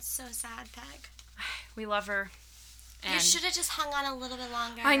afterlife. It's so sad, Peg. We love her. You And should have just hung on a little bit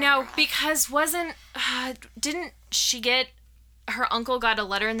longer. I know, because didn't she get, her uncle got a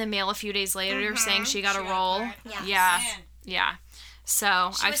letter in the mail a few days later saying she got She a got role? part. Yeah. Man. Yeah. So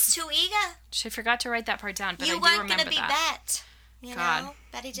She was too eager. I forgot to write that part down, but You I do weren't remember gonna be that. Bet. You God. know,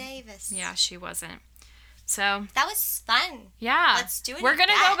 Betty Davis. Yeah, she wasn't. So, That was fun. yeah. Let's do it We're going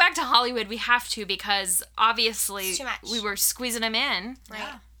to go again. back to Hollywood. We have to, because obviously It's too much. we were squeezing them in, Right.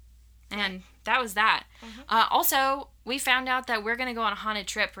 Yeah. and that was that. Also, we found out that we're going to go on a haunted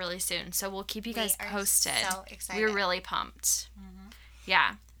trip really soon, so we'll keep you guys We are posted. so excited. We're really pumped.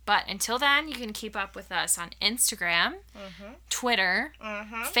 Yeah. But until then, you can keep up with us on Instagram, Twitter,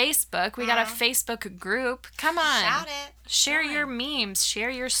 Facebook. We got a Facebook group. Come on. Shout it. Share your memes. Share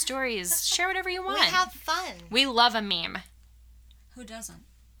your stories. Share whatever you want. We have fun. We love a meme. Who doesn't?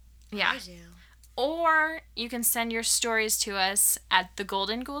 Yeah. I do. Or you can send your stories to us at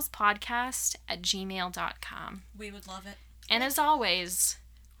thegoldengoolspodcast@gmail.com. We would love it. And as always,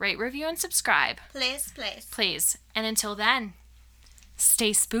 rate, review, and subscribe. Please. Please. And until then,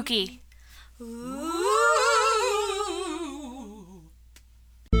 stay spooky. Ooh.